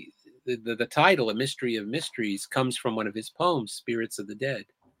 the title, A Mystery of Mysteries, comes from one of his poems, Spirits of the Dead.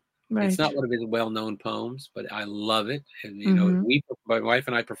 Right. It's not one of his well-known poems, but I love it. And, my wife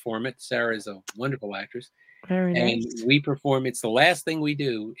and I perform it. Sarah is a wonderful actress. Very nice. And we perform. It's the last thing we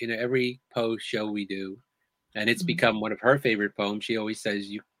do in every Poe show we do. And it's become one of her favorite poems. She always says,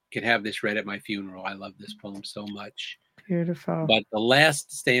 you can have this read at my funeral. I love this poem so much. Beautiful. But the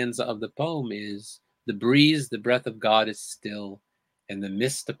last stanza of the poem is, the breeze, the breath of God is still, and the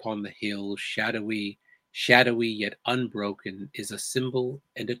mist upon the hill, shadowy yet unbroken, is a symbol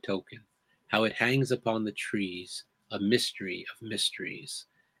and a token, how it hangs upon the trees, a mystery of mysteries.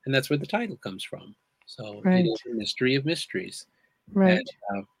 And that's where the title comes from. So it is a mystery of mysteries. Right.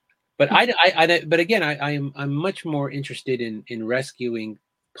 And, but again, I'm much more interested in rescuing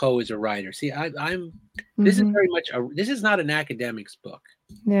Poe as a writer. See, this is very much this is not an academic's book.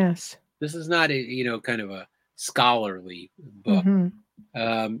 Yes. This is not a kind of a scholarly book.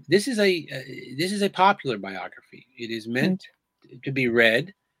 This is a popular biography. It is meant to be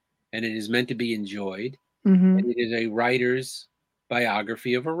read, and it is meant to be enjoyed. And it is a writer's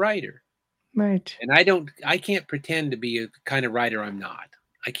biography of a writer. Right. And I can't pretend to be a kind of writer I'm not.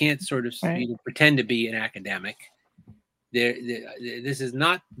 I can't sort of pretend to be an academic. This is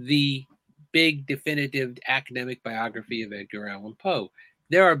not the big definitive academic biography of Edgar Allan Poe.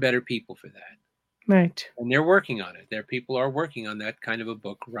 There are better people for that. Right. And they're working on it. People are working on that kind of a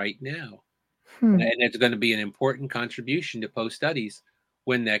book right now. And it's going to be an important contribution to Poe studies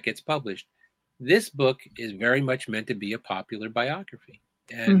when that gets published. This book is very much meant to be a popular biography.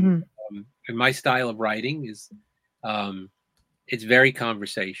 And, and my style of writing is, it's very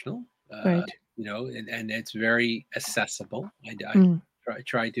conversational. and it's very accessible. I Mm.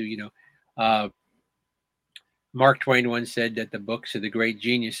 try to, Mark Twain once said that the books of the great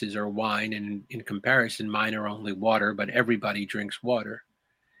geniuses are wine, and in comparison, mine are only water, but everybody drinks water.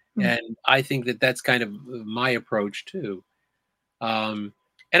 Mm. And I think that that's kind of my approach too. And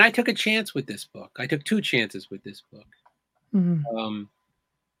I took a chance with this book. I took 2 chances with this book. Mm.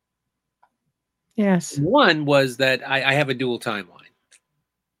 Yes. One was that I have a dual timeline.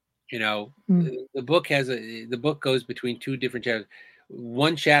 Mm. The book goes between 2 different chapters.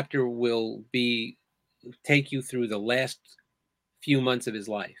 One chapter will take you through the last few months of his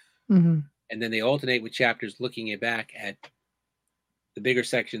life, Mm-hmm. and then they alternate with chapters looking back at the bigger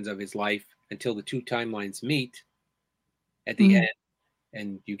sections of his life until the 2 timelines meet at the end,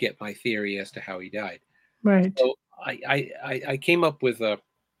 and you get my theory as to how he died. Right. So I came up with a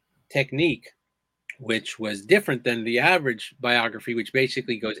technique which was different than the average biography, which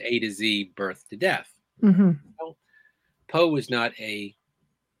basically goes A to Z, birth to death. Mm-hmm. Well, Poe was not he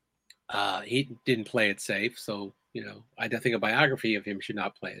didn't play it safe. So, I don't think a biography of him should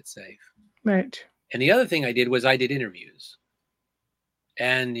not play it safe. Right. And the other thing I did was I did interviews.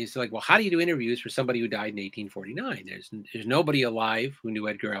 And he's like, well, how do you do interviews for somebody who died in 1849? There's nobody alive who knew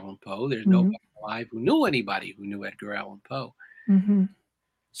Edgar Allan Poe. There's nobody alive who knew anybody who knew Edgar Allan Poe. Mm-hmm.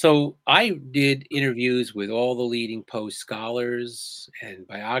 So I did interviews with all the leading Poe scholars and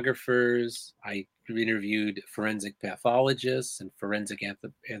biographers. I interviewed forensic pathologists and forensic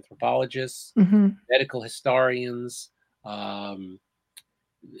anthropologists, medical historians,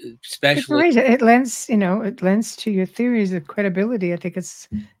 specialists. It lends to your theories of credibility. I think it's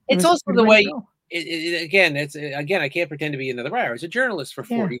also the way. Again, I can't pretend to be another writer. I was a journalist for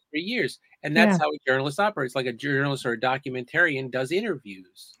 43 years, and that's how a journalist operates. Like a journalist or a documentarian does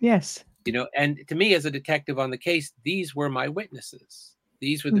interviews. Yes. And to me, as a detective on the case, these were my witnesses.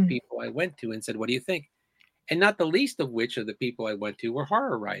 These were the people I went to and said, "What do you think?" And not the least of which of the people I went to were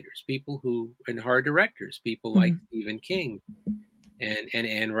horror writers, and horror directors, people like Stephen King and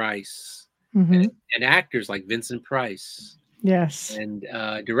Anne Rice, and actors like Vincent Price. Yes. And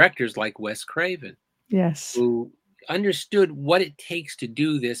directors like Wes Craven. Yes. Who understood what it takes to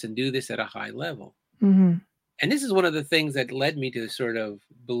do this and do this at a high level. And this is one of the things that led me to sort of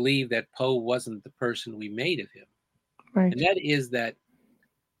believe that Poe wasn't the person we made of him. Right. And that is that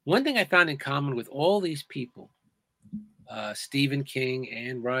one thing I found in common with all these people, Stephen King,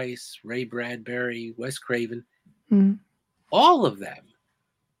 Anne Rice, Ray Bradbury, Wes Craven, all of them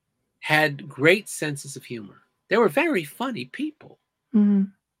had great senses of humor. They were very funny people.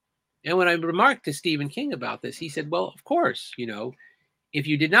 And when I remarked to Stephen King about this, he said, well, of course, if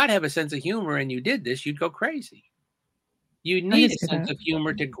you did not have a sense of humor and you did this, you'd go crazy. You need a sense of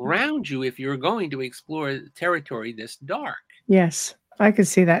humor to ground you if you're going to explore territory this dark. Yes, I could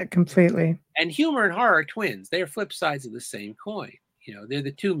see that completely. And humor and horror are twins. They are flip sides of the same coin. They're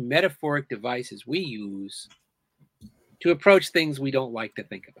the 2 metaphoric devices we use to approach things we don't like to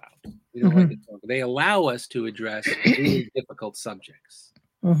think about. We don't like to talk. They allow us to address really difficult subjects.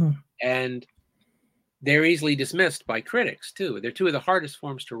 And they're easily dismissed by critics, too. They're 2 of the hardest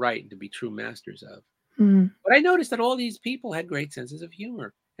forms to write and to be true masters of. But I noticed that all these people had great senses of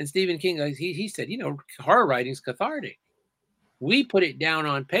humor. And Stephen King, he said, horror writing's cathartic. We put it down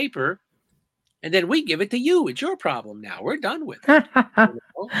on paper, and then we give it to you. It's your problem now. We're done with it.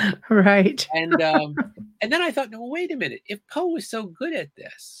 Right. And then I thought, no, wait a minute. If Poe was so good at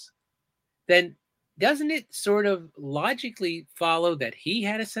this, then doesn't it sort of logically follow that he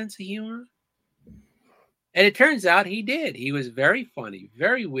had a sense of humor? And it turns out he did. He was very funny,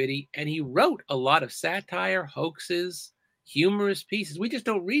 very witty, and he wrote a lot of satire, hoaxes, humorous pieces. We just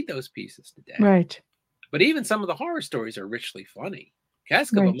don't read those pieces today. Right. But even some of the horror stories are richly funny.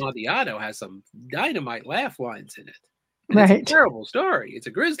 Cask of Amontillado has some dynamite laugh lines in it. And it's a terrible story. It's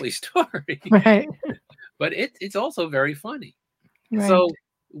a grisly story. Right. But it's also very funny. Right. So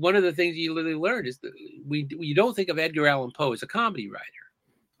one of the things you literally learn is that you don't think of Edgar Allan Poe as a comedy writer.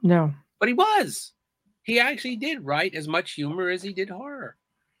 No. But he was. He actually did write as much humor as he did horror.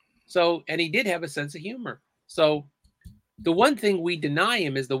 And he did have a sense of humor. So the one thing we deny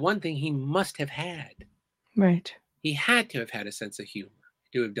him is the one thing he must have had. Right. He had to have had a sense of humor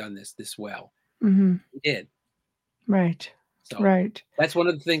to have done this well. He did. Right. So that's one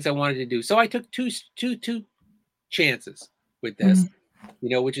of the things I wanted to do. So I took two chances with this,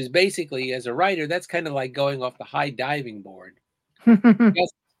 which is basically, as a writer, that's kind of like going off the high diving board.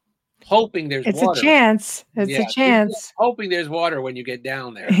 Just hoping there's water. It's a chance. It's a chance. Hoping there's water when you get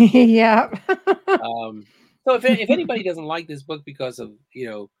down there. Yeah. So if anybody doesn't like this book because of,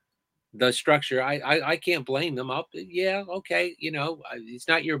 the structure, I can't blame them. Yeah, okay, it's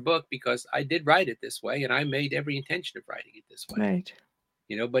not your book because I did write it this way, and I made every intention of writing it this way. Right.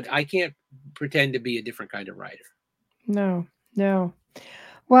 But I can't pretend to be a different kind of writer. No.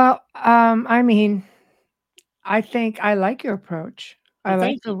 Well, I mean, I think I like your approach. I Well,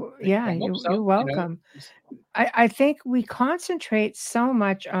 like thank you. yeah, I hope so. you're welcome. I think we concentrate so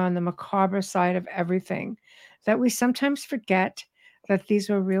much on the macabre side of everything that we sometimes forget that these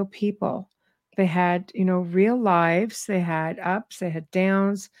were real people. They had, real lives. They had ups, they had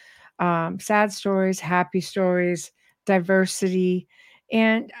downs, sad stories, happy stories, diversity.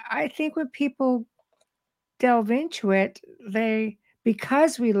 And I think when people delve into it,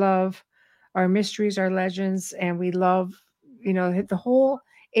 because we love our mysteries, our legends, and we love, the whole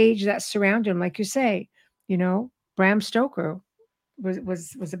age that surrounded him, like you say, Bram Stoker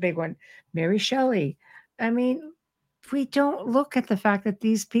was a big one. Mary Shelley. I mean, we don't look at the fact that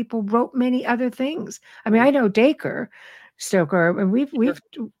these people wrote many other things. I mean, I know Stoker, and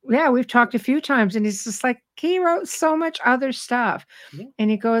we've talked a few times, and he's just like he wrote so much other stuff,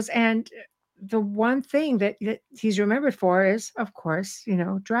 and he goes, and the one thing that he's remembered for is, of course,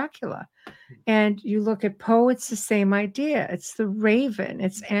 Dracula. And you look at Poe, it's the same idea. It's the Raven,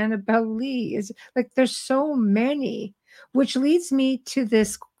 it's Annabelle Lee. It's like there's so many, which leads me to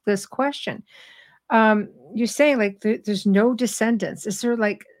this question. You're saying like there's no descendants. Is there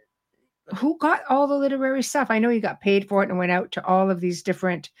like who got all the literary stuff? I know you got paid for it and went out to all of these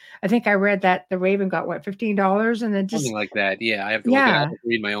different. I think I read that the Raven got what, $15, and then just something like that. Yeah, I have to look at. I have to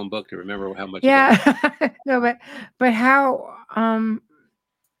read my own book to remember how much. Yeah, no, but how?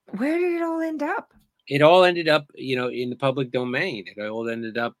 Where did it all end up? It all ended up, in the public domain. It all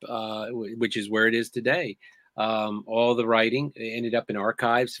ended up, which is where it is today. All the writing ended up in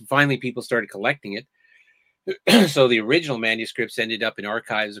archives. Finally, people started collecting it. So the original manuscripts ended up in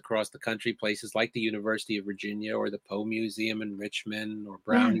archives across the country, places like the University of Virginia or the Poe Museum in Richmond or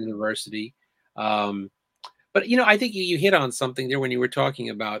Brown University. But I think you hit on something there when you were talking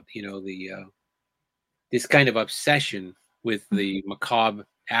about this kind of obsession with the macabre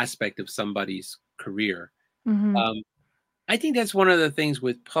aspect of somebody's career. I think that's one of the things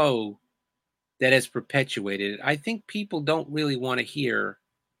with Poe that has perpetuated it. I think people don't really want to hear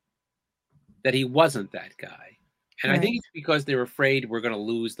that he wasn't that guy. And I think it's because they're afraid we're going to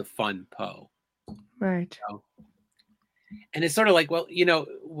lose the fun Poe. Right. And it's sort of like, well,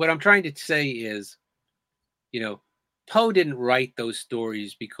 what I'm trying to say is, Poe didn't write those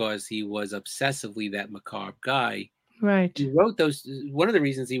stories because he was obsessively that macabre guy. Right. He wrote those. One of the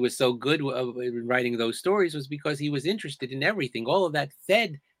reasons he was so good in writing those stories was because he was interested in everything. All of that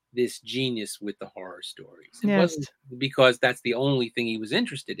fed this genius with the horror stories. It wasn't because that's the only thing he was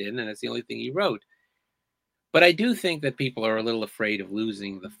interested in, and that's the only thing he wrote. But I do think that people are a little afraid of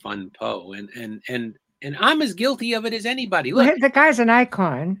losing the fun Poe, and I'm as guilty of it as anybody. Look, the guy's an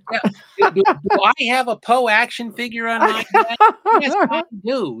icon. Do I have a Poe action figure on my bed? Yes, I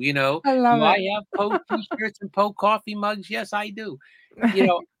do. I love do I have Poe t-shirts and Poe coffee mugs? Yes, I do.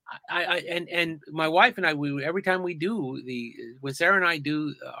 And my wife and I, every time we do when Sarah and I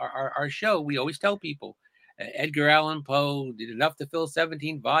do our show, we always tell people Edgar Allan Poe did enough to fill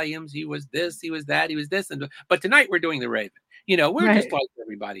 17 volumes. He was this, he was that, he was this, but tonight we're doing the Raven. We're just like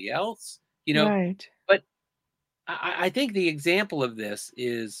everybody else. But I think the example of this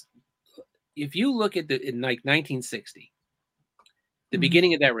is if you look at in like 1960, the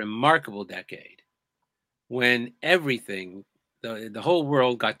beginning of that remarkable decade, when everything. The whole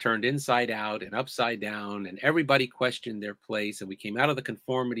world got turned inside out and upside down, and everybody questioned their place. And we came out of the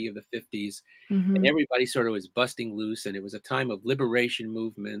conformity of the 50s, and everybody sort of was busting loose. And it was a time of liberation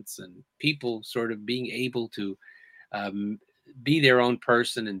movements and people sort of being able to be their own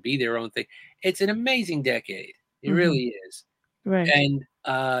person and be their own thing. It's an amazing decade. It really is. Right. And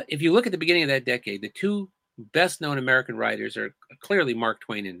if you look at the beginning of that decade, the two best known American writers are clearly Mark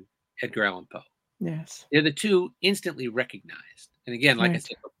Twain and Edgar Allan Poe. Yes. They're the two instantly recognized. And again, like I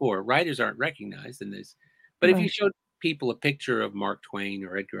said before, writers aren't recognized in this. But if you showed people a picture of Mark Twain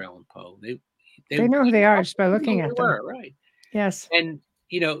or Edgar Allan Poe, they know who they are just by looking at them. Right. Yes. And,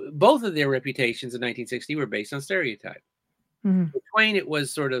 both of their reputations in 1960 were based on stereotype. For Twain, it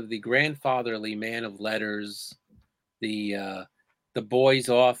was sort of the grandfatherly man of letters, the boys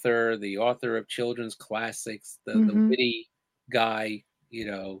author, the author of children's classics, the witty guy,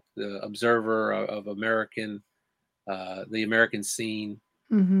 the observer of the American scene,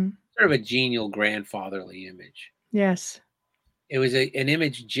 sort of a genial grandfatherly image. Yes. It was an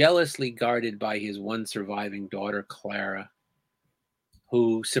image jealously guarded by his one surviving daughter, Clara,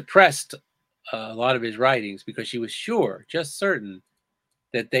 who suppressed a lot of his writings because she was just certain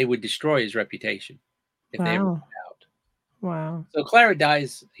that they would destroy his reputation if they ever Wow. found out. Wow. So Clara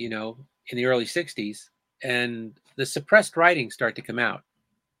dies, in the early 60s, and the suppressed writings start to come out.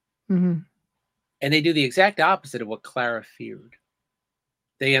 Mm-hmm. And they do the exact opposite of what Clara feared.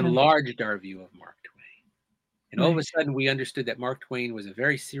 They enlarged our view of Mark Twain. And all of a sudden, we understood that Mark Twain was a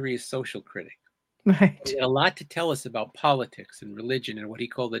very serious social critic. Right. He had a lot to tell us about politics and religion and what he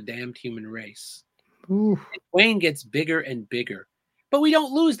called the damned human race. Ooh. And Twain gets bigger and bigger. But we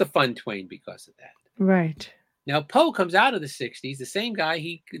don't lose the fun Twain because of that. Right. Now, Poe comes out of the 60s, the same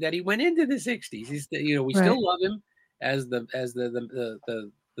guy that he went into the 60s. He's we still love him as the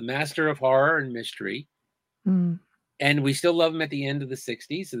master of horror and mystery. Mm. And we still love him at the end of the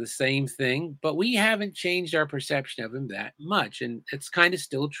 60s, so the same thing, but we haven't changed our perception of him that much. And it's kind of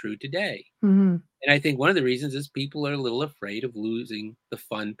still true today. Mm-hmm. And I think one of the reasons is people are a little afraid of losing the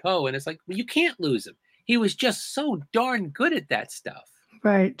fun Poe. And it's like, well, you can't lose him. He was just so darn good at that stuff.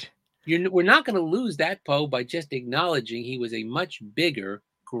 Right. We're not going to lose that Poe by just acknowledging he was a much bigger,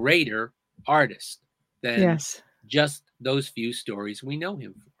 greater artist than just those few stories we know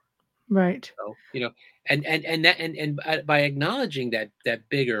him for. Right. So, and by acknowledging that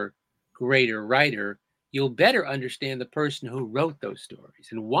bigger, greater writer, you'll better understand the person who wrote those stories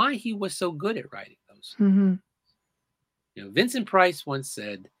and why he was so good at writing those. Mm-hmm. Vincent Price once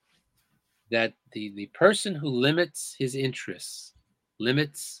said that the person who limits his interests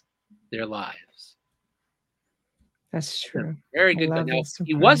limits their lives. That's true. Very good. But now,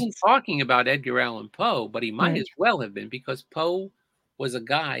 he wasn't talking about Edgar Allan Poe, but he might as well have been, because Poe was a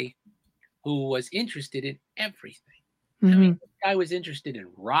guy who was interested in everything. Mm-hmm. I mean, this guy was interested in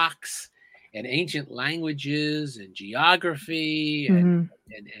rocks and ancient languages and geography and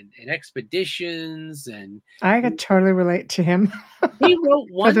expeditions. And I could totally relate to him. He wrote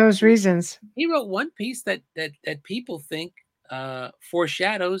one for those reasons. He wrote one piece that people think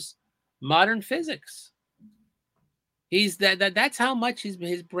foreshadows modern physics. That's how much his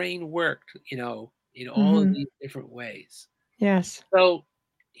brain worked, in all of these different ways. Yes. So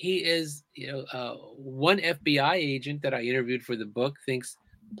he is, one FBI agent that I interviewed for the book thinks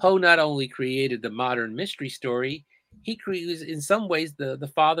Poe not only created the modern mystery story, he was in some ways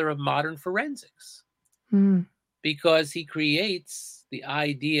the father of modern forensics, because he creates the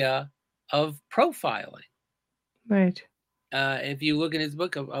idea of profiling. Right. If you look in his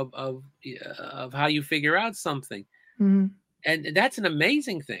book of how you figure out something, and that's an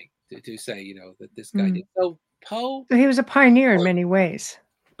amazing thing to say, that this guy did. So Poe, he was a pioneer in many ways.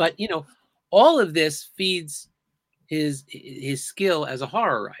 But all of this feeds his skill as a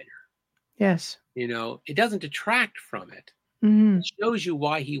horror writer. Yes. It doesn't detract from it. It shows you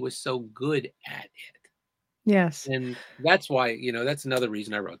why he was so good at it. Yes. And that's why, that's another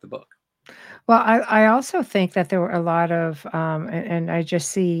reason I wrote the book. Well, I also think that there were a lot of, and I just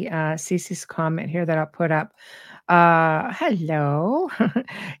see Cece's comment here that I'll put up. Hello.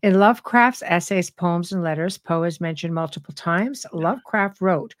 In Lovecraft's essays, poems, and letters, Poe is mentioned multiple times. Lovecraft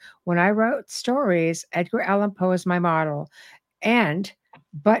wrote, "When I wrote stories, Edgar Allan Poe is my model,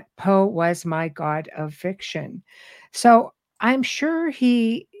 but Poe was my god of fiction." So I'm sure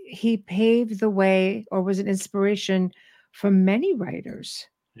he paved the way, or was an inspiration for many writers.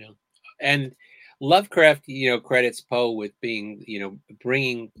 Yeah. And Lovecraft, credits Poe with being,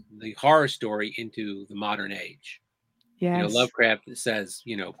 bringing the horror story into the modern age. Yes. Lovecraft says,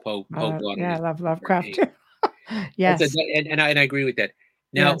 Poe brought it. Yeah, I love Lovecraft. Yes. And I agree with that.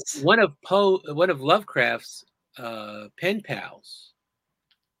 Now, one of Lovecraft's pen pals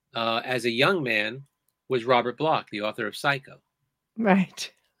as a young man was Robert Bloch, the author of Psycho.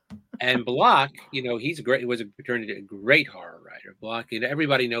 Right. And Bloch, he's turned into a great horror writer. Bloch,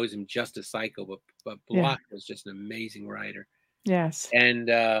 everybody knows him just as Psycho, but Bloch was just an amazing writer. Yes. And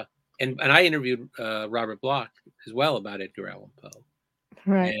I interviewed Robert Bloch as well about Edgar Allan Poe.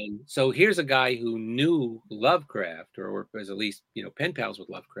 Right. And so here's a guy who knew Lovecraft, or was at least pen pals with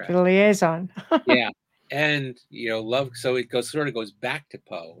Lovecraft. The liaison. Yeah. And so it goes back to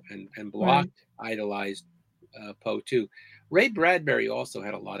Poe, and Bloch idolized Poe too. Ray Bradbury also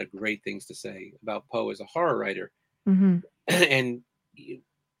had a lot of great things to say about Poe as a horror writer. And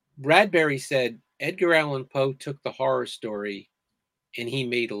Bradbury said Edgar Allan Poe took the horror story and he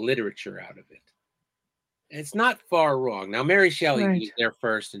made a literature out of it. It's not far wrong. Now, Mary Shelley was there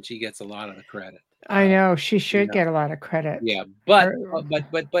first, and she gets a lot of the credit. I know she should get a lot of credit. Yeah, but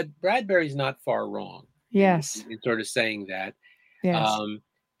Bradbury's not far wrong. Yes, in sort of saying that. Yes.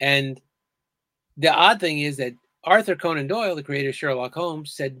 And the odd thing is that Arthur Conan Doyle, the creator of Sherlock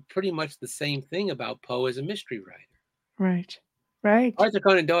Holmes, said pretty much the same thing about Poe as a mystery writer. Right. Arthur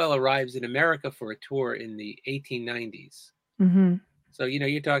Conan Doyle arrives in America for a tour in the 1890s. So,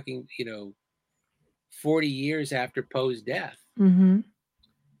 you're talking, 40 years after Poe's death. Mm-hmm.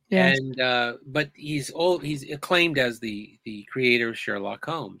 Yes. And but he's acclaimed as the creator of Sherlock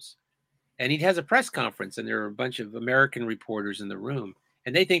Holmes. And he has a press conference, and there are a bunch of American reporters in the room,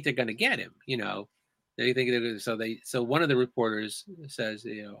 and they think they're going to get him. They think so one of the reporters says,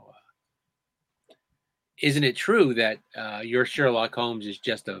 isn't it true that your Sherlock Holmes is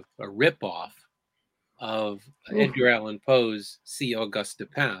just a ripoff of Edgar Allan Poe's C. Auguste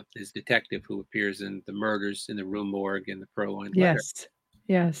Dupin, his detective who appears in The Murders in the Rue Morgue and The Purloined Letter?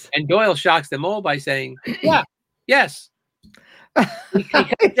 Yes. And Doyle shocks them all by saying, yeah, yes.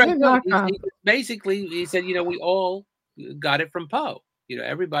 Basically, he said, we all got it from Poe.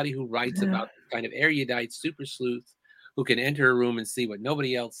 Everybody who writes about kind of erudite super sleuth who can enter a room and see what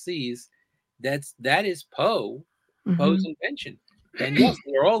nobody else sees, that is Poe, Poe's invention. And yes,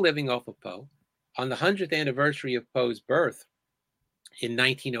 we're all living off of Poe. On the 100th anniversary of Poe's birth in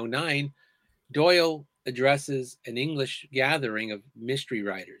 1909, Doyle addresses an English gathering of mystery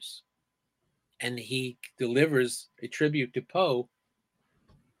writers, and he delivers a tribute to Poe,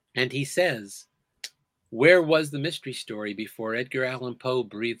 and he says, where was the mystery story before Edgar Allan Poe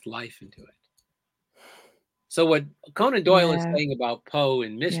breathed life into it? So what Conan Doyle is saying about Poe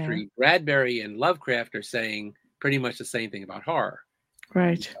and mystery, Bradbury and Lovecraft are saying pretty much the same thing about horror.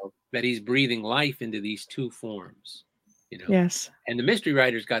 Right. That he's breathing life into these two forms. Yes. And the mystery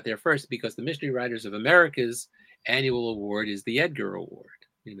writers got there first because the Mystery Writers of America's annual award is the Edgar Award.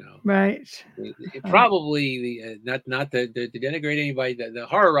 Right. Probably not to denigrate anybody. The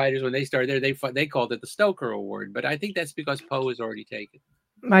horror writers, when they started there, they called it the Stoker Award, but I think that's because Poe is already taken.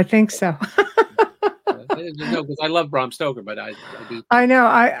 I think so. No, because I love Bram Stoker, but I do. I know.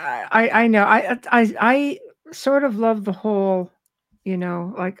 I know. I sort of love the whole.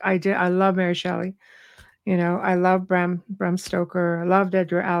 Like I did. I love Mary Shelley. I love Bram Stoker. I loved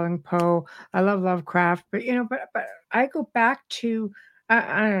Edgar Allan Poe. I love Lovecraft. But but I go back to.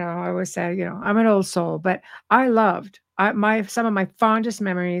 I don't know. I always say, I'm an old soul, but I loved some of my fondest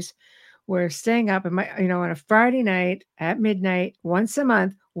memories were staying up on a Friday night at midnight once a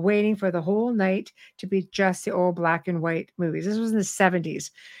month, waiting for the whole night to be just the old black and white movies. This was in the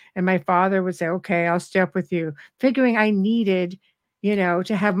 70s. And my father would say, okay, I'll stay up with you, figuring I needed,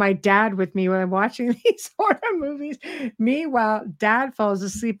 to have my dad with me when I'm watching these horror movies. Meanwhile, dad falls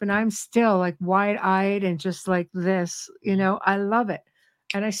asleep and I'm still like wide-eyed and just like this, I love it.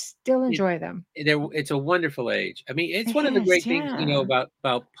 And I still enjoy them. It's a wonderful age. I mean, it's one of the great things, about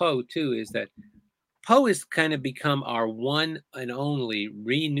Poe too, is that Poe has kind of become our one and only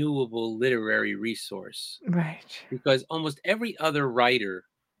renewable literary resource. Right. Because almost every other writer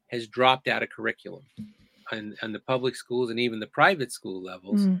has dropped out of curriculum and the public schools and even the private school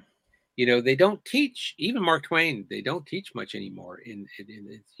levels. They don't teach, even Mark Twain, they don't teach much anymore.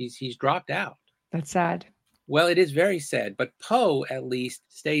 He's dropped out. That's sad. Well, it is very sad, but Poe at least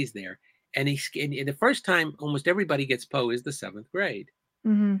stays there. And the first time almost everybody gets Poe is the 7th grade.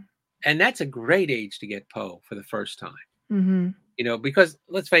 Mm-hmm. And that's a great age to get Poe for the first time. Mm-hmm. Because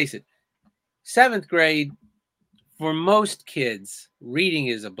let's face it, 7th grade, for most kids, reading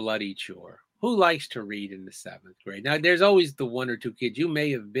is a bloody chore. Who likes to read in the 7th grade? Now, there's always the one or two kids. You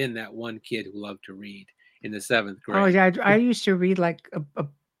may have been that one kid who loved to read in the 7th grade. Oh, yeah. I used to read like a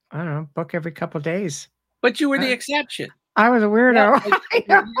I don't know, book every couple of days. But you were the exception. I was a weirdo.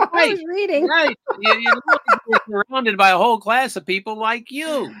 Yeah, I was reading. Right. You're surrounded by a whole class of people like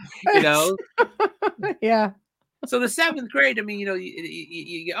you, Yeah. So the 7th grade, I mean,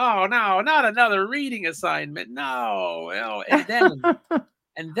 you oh, no, not another reading assignment. No.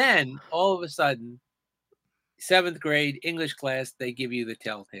 And then all of a sudden, 7th grade English class, they give you The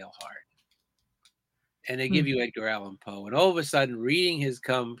Telltale Heart. And they give you Edgar Allan Poe. And all of a sudden, reading has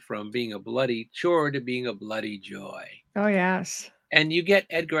come from being a bloody chore to being a bloody joy. Oh, yes. And you get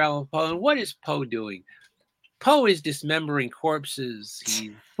Edgar Allan Poe. And what is Poe doing? Poe is dismembering corpses.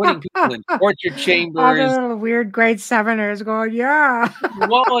 He's putting people in torture chambers. All the little weird grade 7ers going, yeah.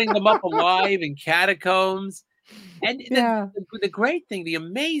 Walling them up alive in catacombs. And the great thing, the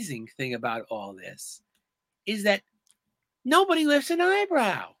amazing thing about all this is that nobody lifts an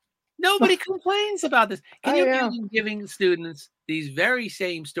eyebrow. Nobody complains about this. Can you imagine giving students these very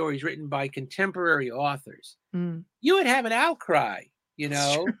same stories written by contemporary authors? You would have an outcry,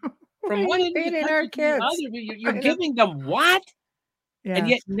 from one end of the country to the other. You're giving them what? Yes. And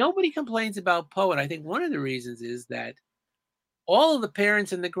yet nobody complains about Poe. And I think one of the reasons is that all of the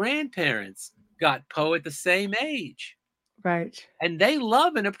parents and the grandparents got Poe at the same age. Right. And they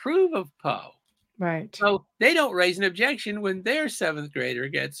love and approve of Poe. Right. So they don't raise an objection when their 7th grader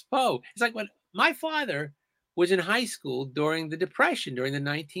gets Poe. It's like when my father was in high school during the Depression, during the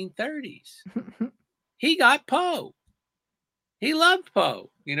 1930s. He got Poe. He loved Poe.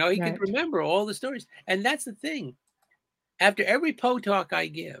 You know, he could Right. remember all the stories. And that's the thing. After every Poe talk I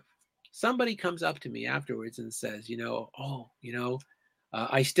give, somebody comes up to me afterwards and says,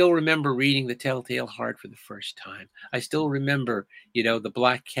 I still remember reading The Telltale Heart for the first time. I still remember, The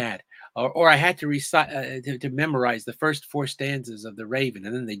Black Cat. Or I had to recite, to memorize the first 4 stanzas of The Raven,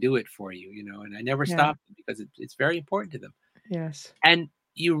 and then they do it for you, and I never stopped because it's very important to them. Yes. And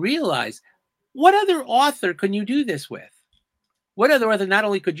you realize, what other author can you do this with? What other author, not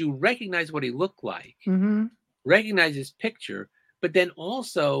only could you recognize what he looked like, recognize his picture, but then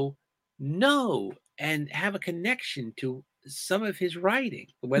also know and have a connection to some of his writing,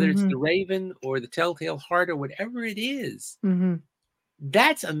 whether it's The Raven or The Telltale Heart or whatever it is.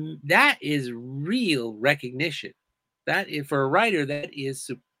 That is real recognition. That is, for a writer, that is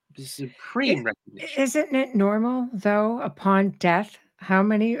supreme recognition. Isn't it normal, though, upon death, how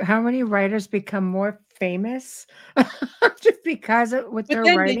many writers become more famous just because of what they're But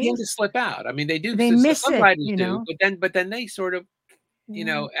then they writing? tend to slip out. I mean, they do. They So miss some it, writers you do, know. but then they sort of,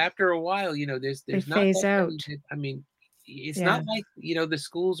 after a while, there's They not phase that many. out. I mean, it's not like the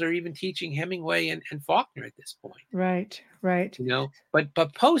schools are even teaching Hemingway and Faulkner at this point. Right.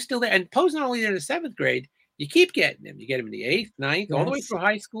 But Poe's still there, and Poe's not only there in the 7th grade. You keep getting him. You get him in the 8th, 9th, all the way Yes. through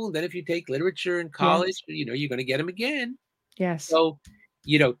high school. And then if you take literature in college, you're going to get him again. Yes. So,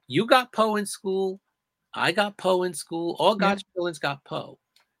 you got Poe in school. I got Poe in school. All God's villains got Poe.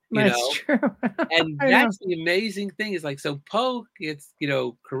 That's true. And that's the amazing thing is, like, so Poe gets,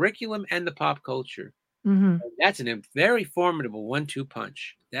 curriculum and the pop culture. And that's a very formidable 1-2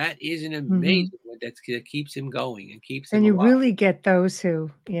 punch. That is an amazing one that keeps him going and keeps him And you alive. really get those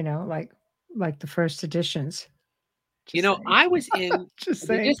who, like the first editions. I was in Just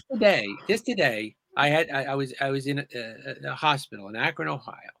just today. I was in a hospital in Akron,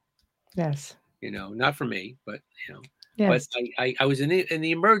 Ohio. Yes. Not for me, but Yes. but I was in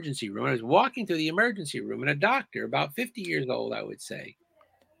the emergency room. I was walking through the emergency room, and a doctor, about 50 years old, I would say,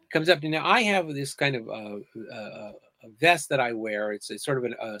 comes up to me. Now, I have this kind of a vest that I wear. It's sort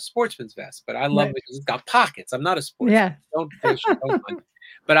of a sportsman's vest, but I love it because it's got pockets. I'm not a sportsman. Yeah. Don't mind.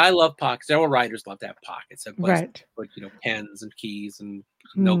 But I love pockets. All writers love to have pockets. A place to put, pens and keys and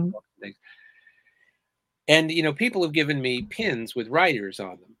notebooks and things. And, people have given me pins with writers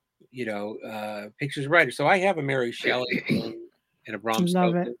on them, pictures of writers. So I have a Mary Shelley and a Bram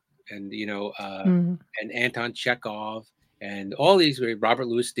Stoker and, and Anton Chekhov and all these, Robert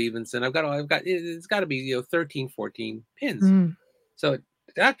Louis Stevenson. It's got to be, 13, 14 pins. So the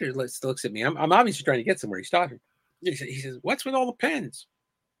doctor looks at me. I'm obviously trying to get somewhere. He stopped me. He says, "What's with all the pens?"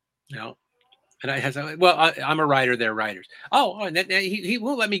 And I said, "Well, I'm a writer. They're writers." And then he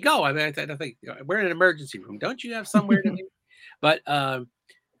won't let me go. I mean, I think we're in an emergency room. Don't you have somewhere to be? But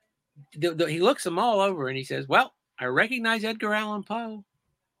he looks them all over and he says, "Well, I recognize Edgar Allan Poe.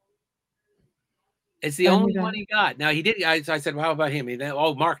 It's the only one he got." Now he did. I said, "Well, how about him?"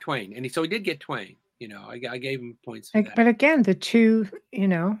 Mark Twain, and so he did get Twain. I gave him points for that. But again, the two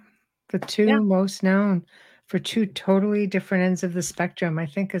most known for 2 totally different ends of the spectrum. I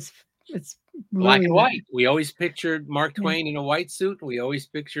think it's Black really and white. We always pictured Mark Twain in a white suit. And we always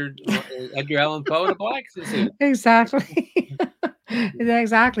pictured Edgar Allan Poe in a black suit. Exactly.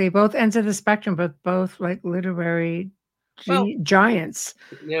 Exactly. Both ends of the spectrum, but both like literary giants.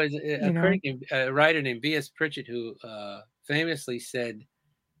 There was a critic, a writer named B.S. Pritchett who famously said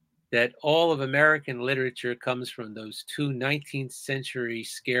that all of American literature comes from those 2 19th century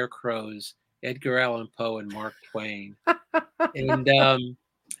scarecrows, Edgar Allan Poe and Mark Twain. And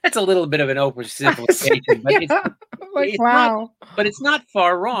that's a little bit of an oversimplification, but it's not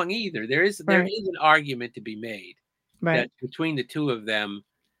far wrong either. There is an argument to be made that between the 2 of them,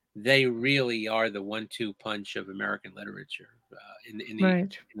 they really are the 1-2 punch of American literature in the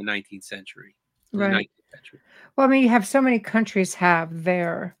 19th century. Right. Well, I mean, you have so many countries have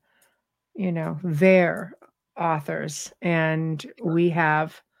their authors, and we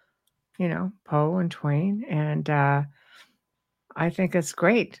have, Poe and Twain, and I think it's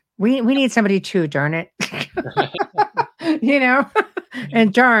great. We need somebody too, darn it.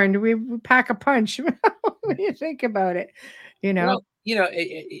 And darn, we pack a punch when you think about it. Well,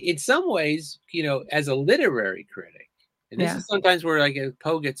 in some ways, as a literary critic, and this is sometimes where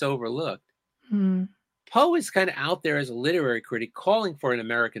Poe gets overlooked. Poe is kind of out there as a literary critic calling for an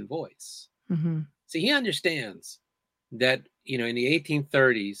American voice. So he understands that, in the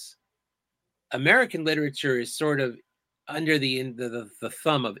 1830s, American literature is sort of under the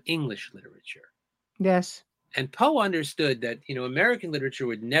thumb of English literature. Yes. And Poe understood that, American literature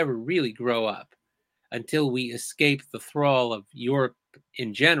would never really grow up until we escape the thrall of Europe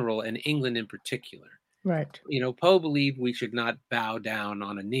in general and England in particular. Right. Poe believed we should not bow down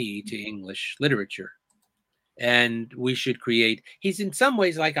on a knee to English literature. And we should create, he's in some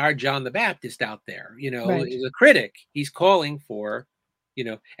ways like our John the Baptist out there, Right. is a critic. He's calling for,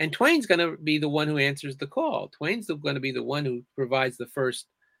 and Twain's going to be the one who answers the call. Twain's going to be the one who provides the first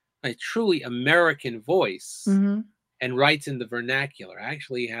truly American voice and writes in the vernacular.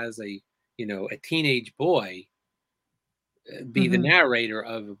 Actually has a teenage boy be the narrator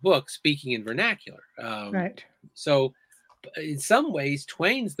of a book speaking in vernacular. Right. So in some ways,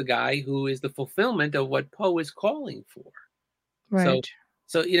 Twain's the guy who is the fulfillment of what Poe is calling for. Right.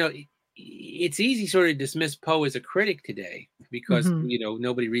 So it's easy sort of dismiss Poe as a critic today because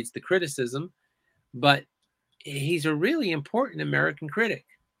nobody reads the criticism, but he's a really important American critic.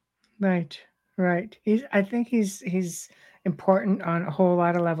 Right. Right. I think he's important on a whole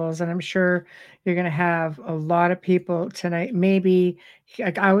lot of levels, and I'm sure you're going to have a lot of people tonight. Maybe,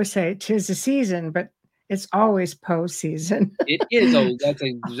 like I always say, 'tis the season, but it's always Poe season. It is. Oh, that's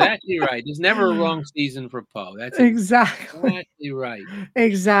exactly right. There's never a wrong season for Poe. That's exactly right.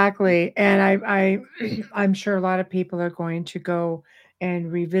 Exactly. And I'm sure a lot of people are going to go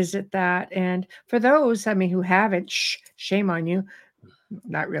and revisit that. And for those, I mean, who haven't, shame on you.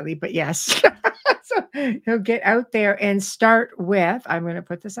 Not really, but yes. So he'll get out there and start with, I'm going to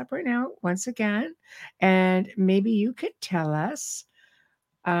put this up right now once again, and maybe you could tell us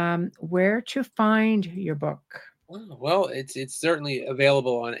where to find your book. Well, it's certainly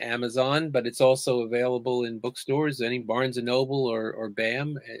available on Amazon, but it's also available in bookstores, any Barnes and Noble or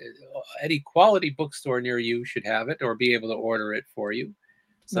BAM. Any quality bookstore near you should have it or be able to order it for you.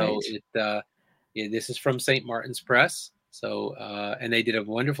 So Right. this is from St. Martin's Press. So and they did a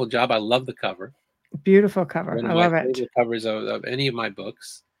wonderful job. I love the cover. Beautiful cover. One I of my love it. favorite covers of any of my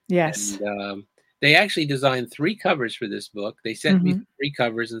books. Yes. And they actually designed 3 covers for this book. They sent me 3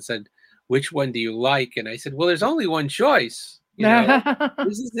 covers and said, "Which one do you like?" And I said, "Well, there's only one choice.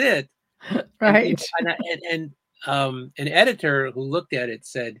 This is it." Right. And an editor who looked at it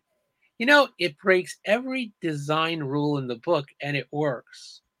said, "It breaks every design rule in the book, and it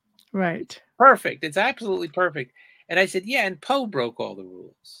works. Right. Perfect. It's absolutely perfect." And I said, "Yeah, and Poe broke all the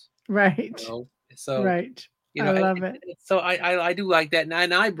rules." Right. So Right. I love it. So I do like that,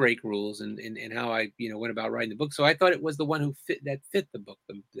 and I break rules in how I went about writing the book. So I thought it was the one who fit the book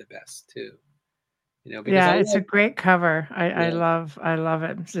the best too. Because Yeah, I it's a love, great cover. I yeah. love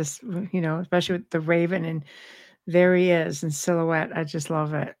it. It's just, especially with the raven, and there he is in silhouette. I just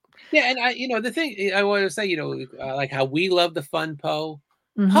love it. Yeah, and the thing I want to say, like how we love the fun Poe,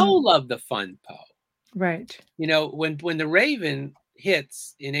 Poe Mhm. loved the fun Poe. Right. When the Raven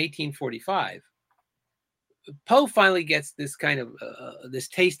hits in 1845, Poe finally gets this kind of this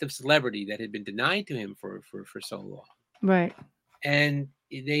taste of celebrity that had been denied to him for so long, Right. and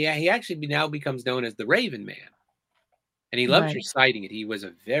he actually now becomes known as the Raven Man, and he loves Right. reciting it. He was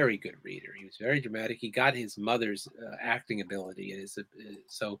a very good reader. He was very dramatic. He got his mother's acting ability, and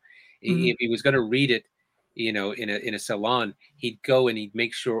so if he was going to read it, in a salon, he'd go and he'd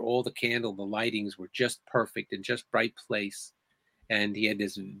make sure all the the lightings were just perfect and just right place. And he had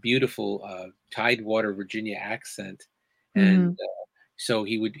this beautiful Tidewater, Virginia accent, and so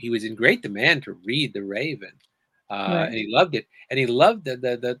he was in great demand to read The Raven, and he loved it, and he loved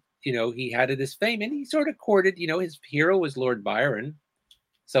the he had this fame, and he sort of courted. His hero was Lord Byron,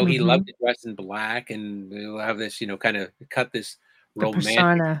 so he loved to dress in black and have this kind of cut this The romantic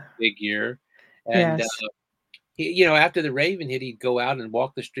persona. figure, and Yes. he, after The Raven hit, he'd go out and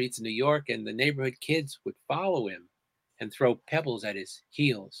walk the streets of New York, and the neighborhood kids would follow him and throw pebbles at his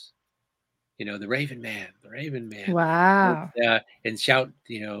heels. The Raven Man, the Raven Man. Wow. And shout,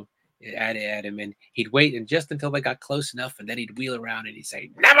 at him. And he'd wait and just until they got close enough, and then he'd wheel around and he'd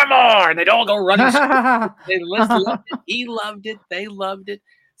say, "Nevermore!" And they'd all go running. They loved it. He loved it. They loved it.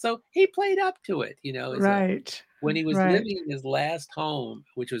 So he played up to it, Right. when he was Right. living in his last home,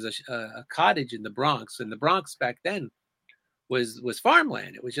 which was a cottage in the Bronx. And the Bronx back then was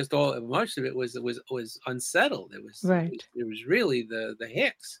farmland. It was just most of it was unsettled. It was Right. it was really the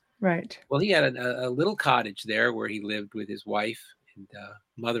Hicks. Right. Well, he had a little cottage there where he lived with his wife and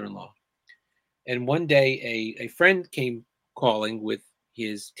mother-in-law. And one day a friend came calling with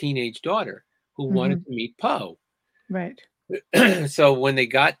his teenage daughter who wanted to meet Poe. Right. So when they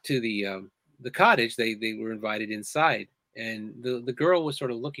got to the cottage, they were invited inside, and the girl was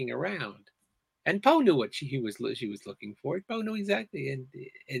sort of looking around. And Poe knew what she was looking for. Poe knew exactly, and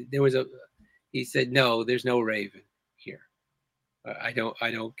there was he said, "No, there's no raven here. I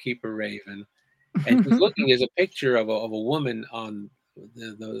don't keep a raven." And she's looking as a picture of a woman on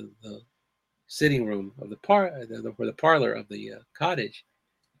the sitting room of the parlor of the cottage,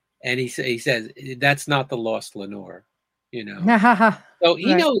 and he says, "That's not the lost Lenore," you know. So he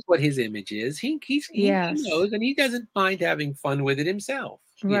Right. knows what his image is. He Yes. knows, and he doesn't mind having fun with it himself.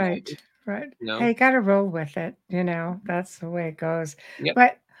 Right. Right. You know. Hey, got to roll with it. That's the way it goes. Yep.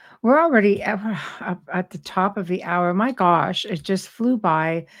 But we're already up at the top of the hour. My gosh, it just flew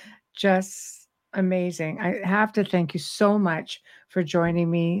by. Just amazing. I have to thank you so much for joining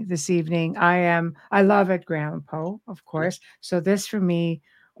me this evening. I love Edgar Allan Poe, of course. So this for me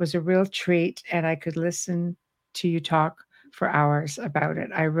was a real treat, and I could listen to you talk for hours about it.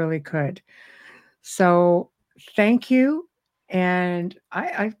 I really could. So thank you. And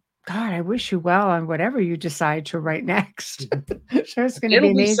God, I wish you well on whatever you decide to write next. Sure, it's going to be It'll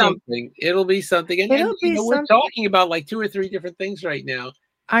be amazing. something. It'll be something. And It'll be we're something. talking about like 2 or 3 different things right now.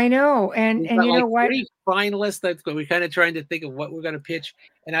 I know. And We've got you like know what? 3 finalists that we're kind of trying to think of what we're going to pitch.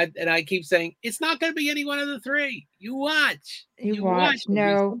 And I keep saying it's not going to be any one of the 3. You watch. You You watch. watch. It'll be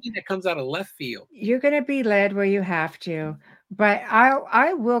No, something that comes out of left field. you're going to be led where you have to. But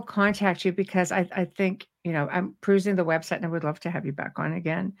I will contact you because I think, I'm perusing the website and I would love to have you back on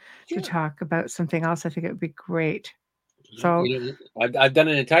again to Sure. talk about something else. I think it would be great. So So I've done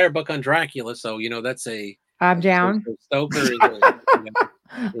an entire book on Dracula, so that's I'm down. so Stoker is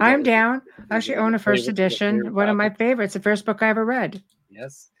I'm down. I is actually own a first favorite edition. One of my topic. favorites. The first book I ever read.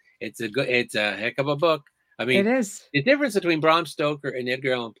 Yes, it's a heck of a book. I mean, It is. the difference between Bram Stoker and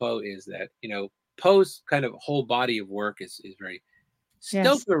Edgar Allan Poe is that Poe's kind of whole body of work is very.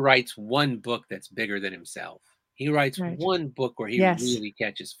 Yes. Stoker writes one book that's bigger than himself. He writes Right. one book where he Yes. really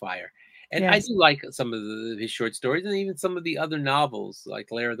catches fire. And I Yes. do like some of his short stories and even some of the other novels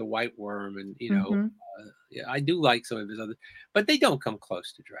like Lair of the White Worm and Mhm. yeah, I do like some of his other, but they don't come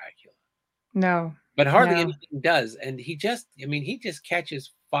close to Dracula. No. But hardly No. anything does. And he just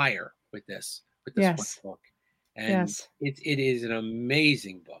catches fire with this Yes. one book. And Yes. it is an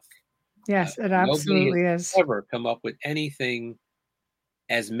amazing book. Yes, it Nobody absolutely has is. ever come up with anything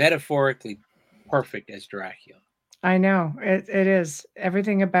as metaphorically perfect as Dracula. I know. It is.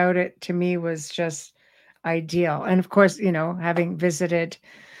 Everything about it to me was just ideal. And of course, having visited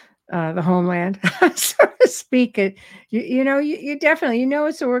the homeland, so to speak, you definitely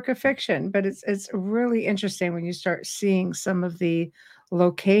it's a work of fiction, but it's really interesting when you start seeing some of the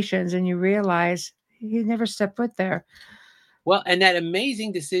locations and you realize he never stepped foot there. Well, and that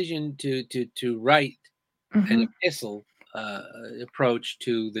amazing decision to write an Mhm. epistle approach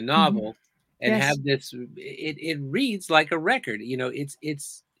to the Mhm. novel and Yes. have this, it reads like a record.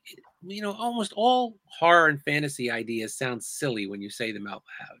 Almost all horror and fantasy ideas sound silly when you say them out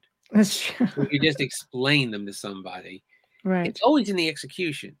loud. That's true. When you just explain them to somebody. Right. It's always in the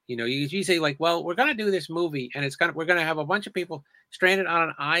execution. You say like, well, we're going to do this movie and we're going to have a bunch of people stranded on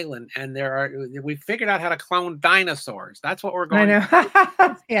an island and we figured out how to clone dinosaurs. That's what we're going I know.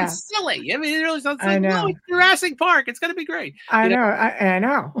 Yeah. It's silly. I mean, it really sounds I like, no, know. it's Jurassic Park. It's going to be great. I know. I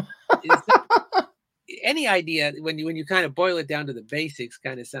know. Any idea when you kind of boil it down to the basics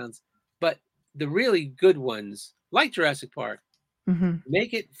kind of sounds, but the really good ones like Jurassic Park Mhm.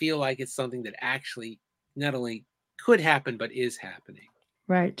 make it feel like it's something that actually not only could happen, but is happening.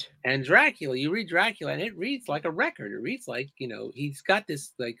 Right. And Dracula, you read Dracula and it reads like a record. It reads like, he's got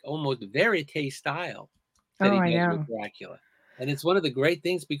this like almost verite style that Oh, he I does know. with Dracula. And it's one of the great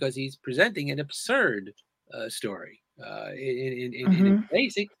things because he's presenting an absurd story in its Mhm.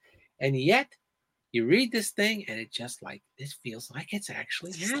 basics. And yet you read this thing and it just like, this feels like it's actually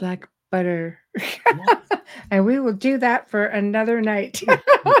It's happening. like butter. Yes. And we will do that for another night.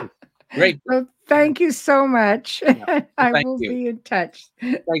 Great. So thank you so much. Yeah. I Thank will you. be in touch.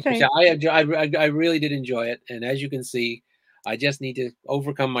 Thanks, Michelle. I really did enjoy it. And as you can see, I just need to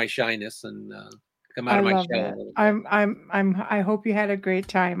overcome my shyness and come out I of my love shell a that. little bit. I hope you had a great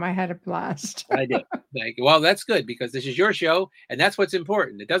time. I had a blast. I did. Thank you. Well, that's good because this is your show, and that's what's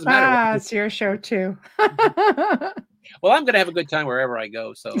important. It doesn't matter what. It's your show too. Well, I'm going to have a good time wherever I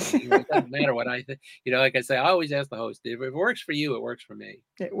go, so it doesn't matter what I think. Like I say, I always ask the host if it works for you, it works for me.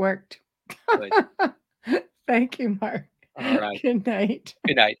 It worked. Good. Thank you, Mark. All right. Good night.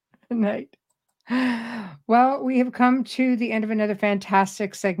 Good night. Good night. Well, we have come to the end of another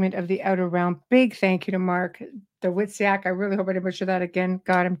fantastic segment of The Outer Realm. Big thank you to Mark Dawidziak. I really hope I didn't butcher that again.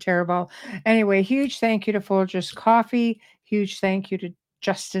 God, I'm terrible. Anyway, huge thank you to Folgers Coffee. Huge thank you to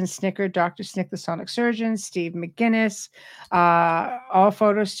Justin Snicker, Dr. Snick, the Sonic Surgeon, Steve McGinnis. All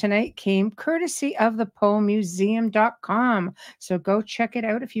photos tonight came courtesy of the PoeMuseum.com. So go check it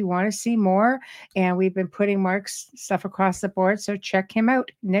out if you want to see more. And we've been putting Mark's stuff across the board, so check him out.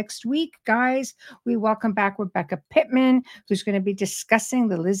 Next week, guys, we welcome back Rebecca Pittman, who's going to be discussing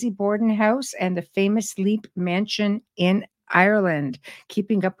the Lizzie Borden house and the famous Leap Mansion in Ireland,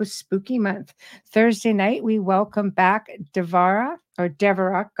 keeping up with Spooky Month. Thursday night, we welcome back Deborah,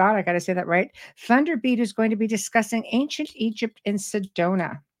 God, I got to say that right. Thunderbeat is going to be discussing ancient Egypt in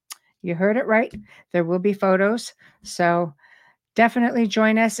Sedona. You heard it right. There will be photos. So definitely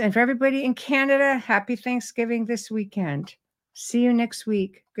join us. And for everybody in Canada, happy Thanksgiving this weekend. See you next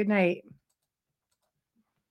week. Good night.